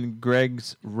simplicity in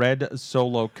Greg's red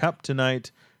solo cup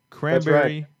tonight.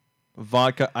 Cranberry,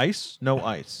 vodka, ice, no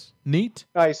ice. Neat.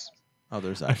 Nice. Oh,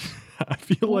 there's ice. I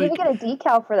feel You like need to get a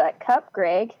decal for that cup,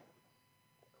 Greg.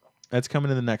 That's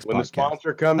coming in the next When the podcast.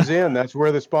 sponsor comes in, that's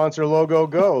where the sponsor logo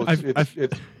goes. I've-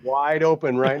 It's wide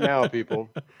open right now, people.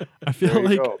 I feel There you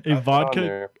like go. a That's on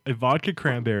vodka there.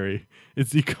 cranberry is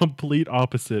the complete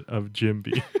opposite of Jim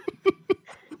Beam.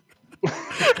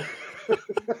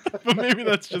 But maybe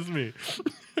that's just me.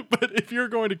 But if you're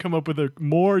going to come up with a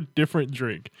more different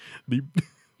drink, the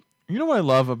You know what I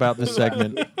love about this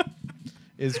segment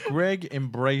is Greg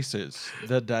embraces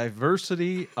the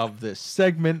diversity of this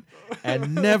segment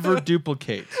and never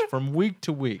duplicates from week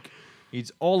to week.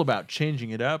 He's all about changing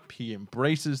it up. He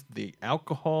embraces the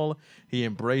alcohol. He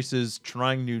embraces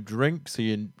trying new drinks.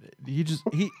 He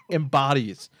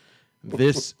embodies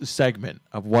this segment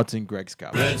of What's in Greg's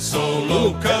Cup. Red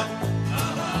Solo Cup,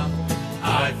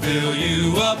 I fill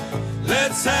you up.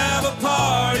 Let's have a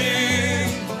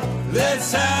party.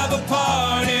 Let's have a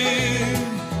party.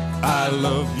 I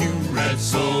love you, Red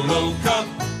Solo Cup.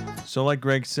 So like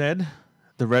Greg said,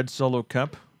 the Red Solo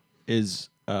Cup is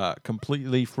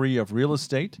completely free of real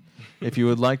estate. If you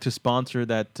would like to sponsor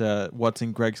that What's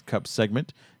in Greg's Cup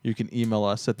segment, you can email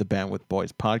us at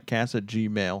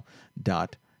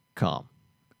thebandwidthboyspodcast@gmail.com.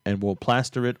 And we'll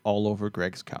plaster it all over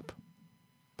Greg's Cup.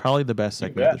 Probably the best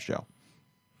segment of the show.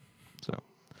 So,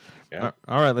 Yeah.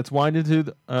 all right, let's wind into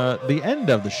the end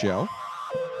of the show.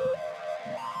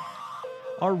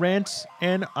 Our rants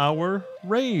and our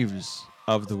raves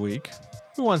of the week.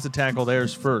 Who wants to tackle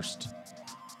theirs first?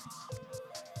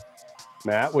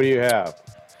 Matt, what do you have?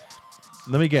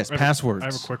 Let me guess. Passwords. I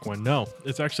have a quick one. No,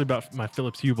 it's actually about my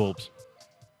Philips Hue bulbs.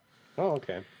 Oh,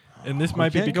 okay. And this We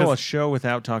might be can't go a because show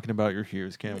without talking about your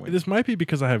Hues, can we? this might be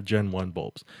because I have Gen 1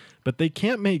 bulbs, but they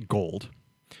can't make gold.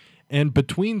 And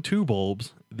between two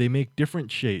bulbs, they make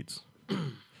different shades.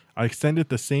 I send it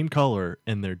the same color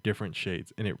and they're different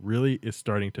shades, and it really is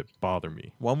starting to bother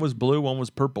me. One was blue, one was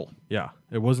purple. Yeah,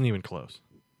 it wasn't even close.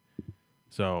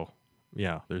 So,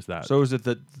 yeah, there's that. So is it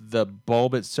the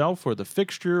bulb itself, or the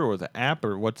fixture, or the app,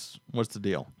 or what's the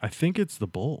deal? I think it's the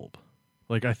bulb.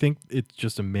 Like, I think it's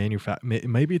just a maybe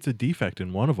it's a defect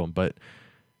in one of them, but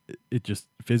it just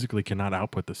physically cannot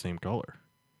output the same color.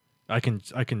 I can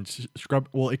scrub.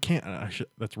 Well, it can't.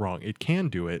 That's wrong. It can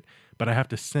do it, but I have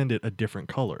to send it a different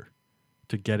color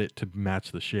to get it to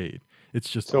match the shade. It's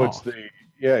just So off.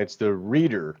 it's the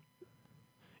reader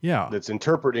Yeah. that's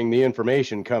interpreting the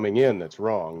information coming in that's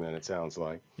wrong, then it sounds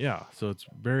like. Yeah. So it's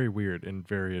very weird and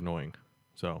very annoying.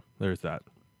 So there's that.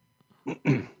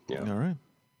 Yeah. All right.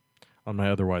 On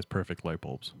my otherwise perfect light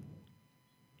bulbs.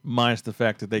 Minus the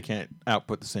fact that they can't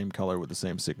output the same color with the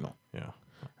same signal. Yeah.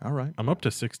 All right. I'm up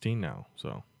to 16 now.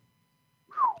 So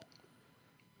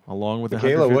Along with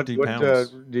Michaela, 150 pounds.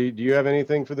 do you have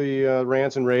anything for the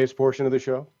rants and raves portion of the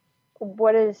show?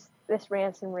 What is this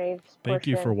rants and raves? thank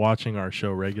you for portion? watching our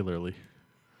show regularly.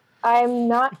 I'm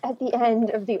not at the end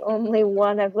of the only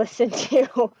one I've listened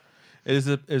to. It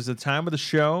is a time of the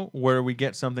show where we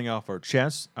get something off our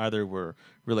chests. Either we're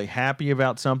really happy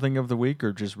about something of the week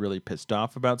or just really pissed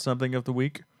off about something of the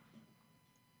week.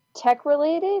 Tech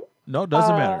related? No, it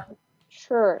doesn't matter.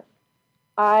 Sure.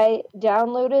 I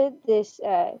downloaded this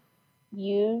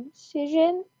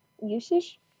Musician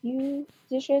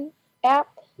app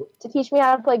to teach me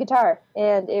how to play guitar,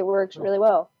 and it works really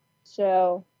well.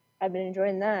 So I've been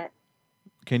enjoying that.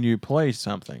 Can you play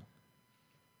something?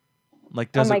 Like,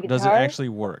 On does my it guitar? actually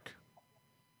work?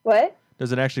 What?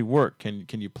 Does it actually work? Can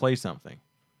you play something?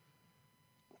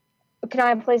 Can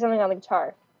I play something on the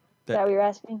guitar? Is that what you're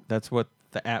asking? That's what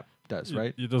the app does,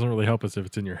 right? It doesn't really help us if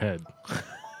it's in your head.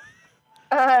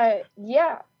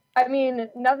 Yeah. I mean,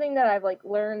 nothing that I've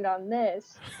learned on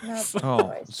this.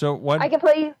 Oh, so what? I can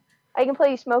play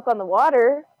you Smoke on the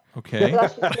Water. Okay.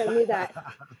 Let's just go do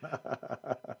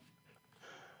that.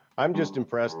 I'm just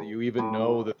impressed that you even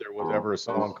know that there was ever a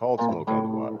song called Smoke on the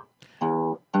Water.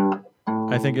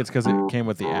 I think it's because it came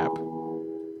with the app.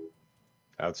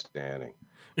 Outstanding.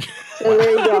 So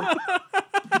there you go.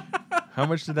 How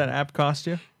much did that app cost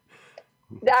you?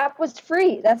 The app was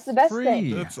free. That's the best Free.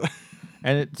 thing.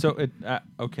 And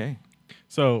okay.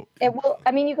 So It will.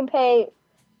 I mean, you can pay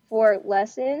for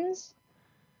lessons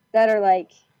that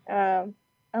are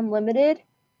unlimited,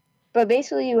 but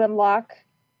basically you unlock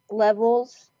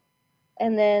levels,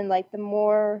 and then the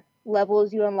more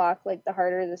levels you unlock, the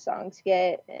harder the songs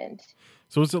get. And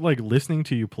so is it like listening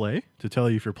to you play to tell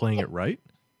you if you're playing it right?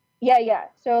 yeah.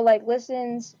 So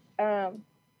listens, and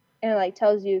it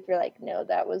tells you if you're no,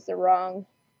 that was the wrong.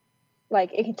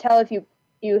 It can tell if you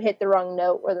hit the wrong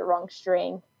note or the wrong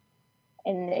string,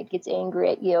 and it gets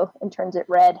angry at you and turns it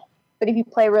red. But if you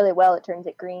play really well, it turns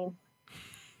it green.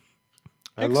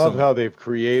 I love how they've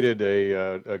created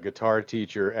a guitar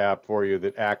teacher app for you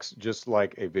that acts just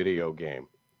like a video game.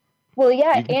 Well,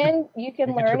 yeah, You get and you can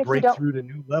You get learn to if you break don't. through to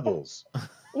new levels.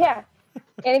 Yeah,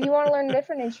 and if you want to learn a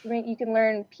different instrument, you can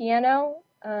learn piano,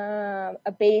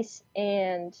 a bass,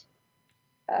 and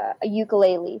a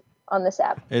ukulele on this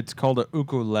app. It's called a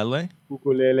ukulele.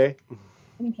 Ukulele.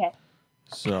 Okay.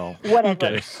 So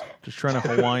Whatever. just trying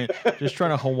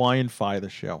to Hawaiian-fy the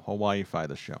show. Hawaii-fy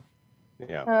the show.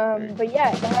 Yeah. But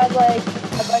yeah, it had a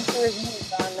bunch of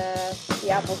reviews on the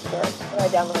Apple Store, so I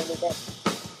downloaded it.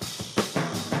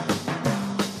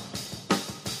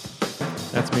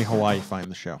 That's me, Hawaii-fying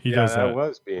the show. He does that that.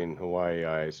 was being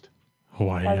Hawaii-ized.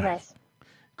 Hawaii. That was nice.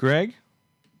 Greg?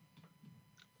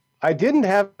 I didn't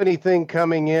have anything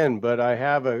coming in, but I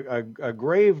have a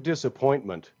grave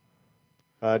disappointment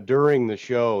during the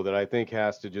show that I think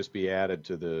has to just be added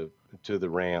to the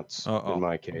rants in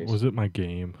my case. Was it my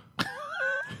game?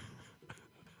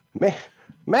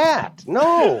 Matt,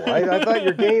 no, I thought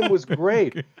your game was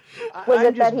great. Was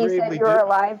it that he said you were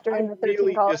alive during the 13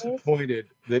 really colonies? disappointed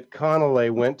that Connolly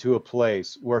went to a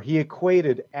place where he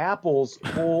equated Apple's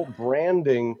whole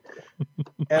branding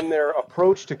and their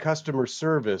approach to customer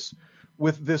service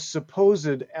with this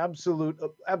supposed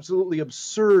absolutely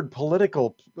absurd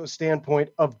political standpoint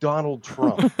of Donald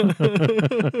Trump.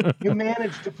 You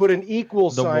managed to put an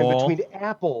equal sign wall. between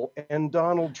Apple and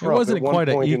Donald Trump. It wasn't at one quite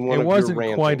point in one it of wasn't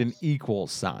your quite an rantings. equal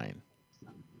sign.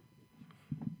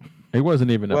 It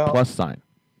wasn't even a Well, plus sign.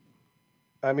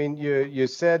 I mean, you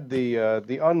said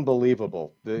the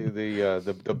unbelievable, the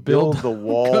Build- build the gonna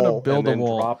wall build and a then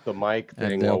wall, drop the mic and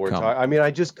thing they'll while we're come. talking. I mean,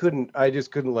 I just couldn't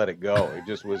let it go. It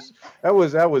just was that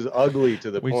was ugly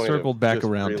to the We point. circled of back just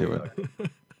around to really it. ugly.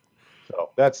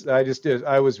 So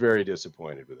I was very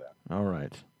disappointed with that. All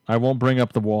right. I won't bring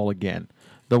up the wall again.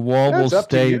 The wall That's will up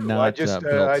to stay you. not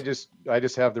built. I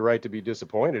just have the right to be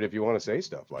disappointed if you want to say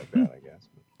stuff like that. I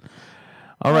guess.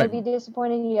 All right. Maybe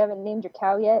disappointed you haven't named your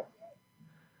cow yet.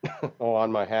 Oh,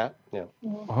 on my hat, yeah,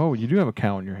 Oh, you do have a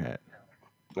cow in your head.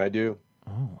 I do.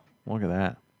 Oh, look at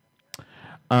that.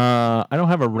 I don't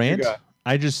have a rant. got?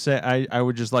 I just say I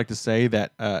would just like to say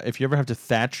that if you ever have to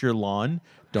thatch your lawn,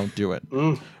 don't do it.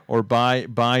 Or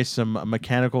buy some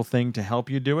mechanical thing to help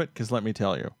you do it, because let me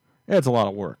tell you, it's a lot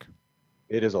of work.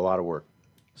 It is a lot of work.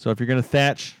 So if you're gonna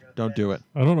thatch, don't do it.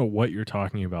 I don't know what you're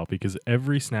talking about because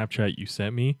every Snapchat you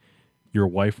sent me, your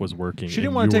wife was working. She didn't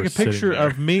and want to you take a were sitting picture there.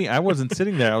 of me. I wasn't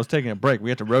sitting there. I was taking a break. We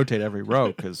had to rotate every row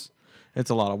because it's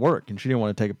a lot of work, and she didn't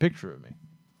want to take a picture of me.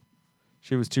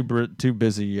 She was too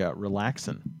busy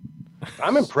relaxing.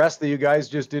 I'm impressed that you guys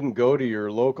just didn't go to your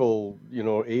local,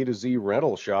 A to Z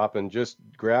rental shop and just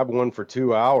grab one for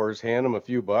 2 hours, hand them a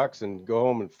few bucks, and go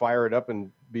home and fire it up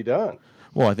and be done.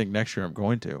 Well, I think next year I'm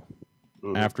going to,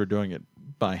 after doing it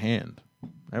by hand.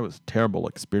 That was a terrible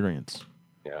experience.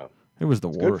 Yeah. It was the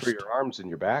It's worst. good for your arms and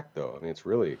your back, though. I mean, it's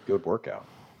really a good workout.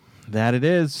 That it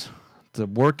is. It's a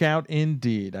workout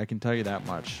indeed. I can tell you that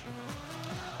much.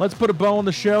 Let's put a bow on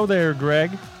the show there,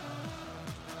 Greg.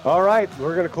 All right,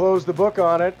 we're going to close the book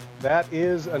on it. That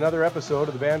is another episode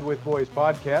of the Bandwidth Boys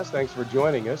podcast. Thanks for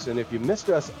joining us. And if you missed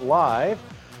us live,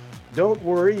 don't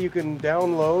worry. You can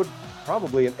download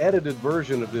probably an edited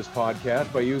version of this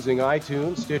podcast by using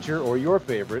iTunes, Stitcher, or your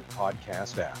favorite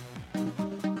podcast app.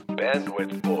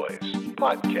 Bandwidth Boys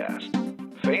Podcast.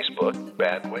 Facebook,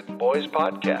 Bandwidth Boys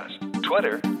Podcast.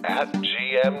 Twitter,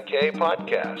 @GMK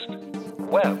Podcast.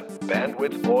 Web,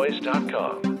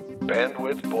 bandwidthboys.com.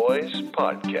 Bandwidth Boys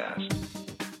Podcast.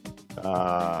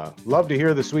 Love to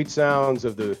hear the sweet sounds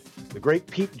of the great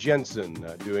Pete Jensen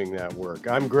doing that work.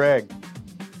 I'm Greg.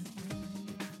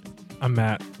 I'm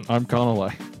Matt. I'm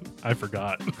Connolly. I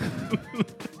forgot.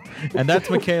 And that's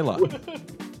Michaela.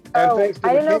 And thanks to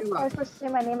I didn't know if Michaela. I was supposed to say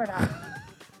my name or not.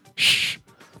 Shh.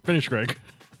 Finish, Greg.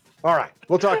 All right.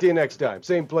 We'll talk to you next time.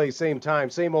 Same place, same time,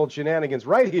 same old shenanigans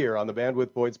right here on the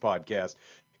Bandwidth Boys podcast.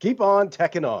 Keep on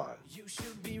teching on. You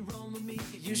should be rolling me.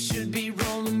 You should be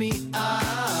rolling me.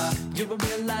 You're a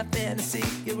real life fantasy.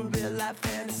 You're a real life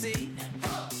fantasy.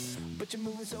 But you're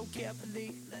moving so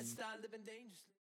carefully. Let's start living dangerously.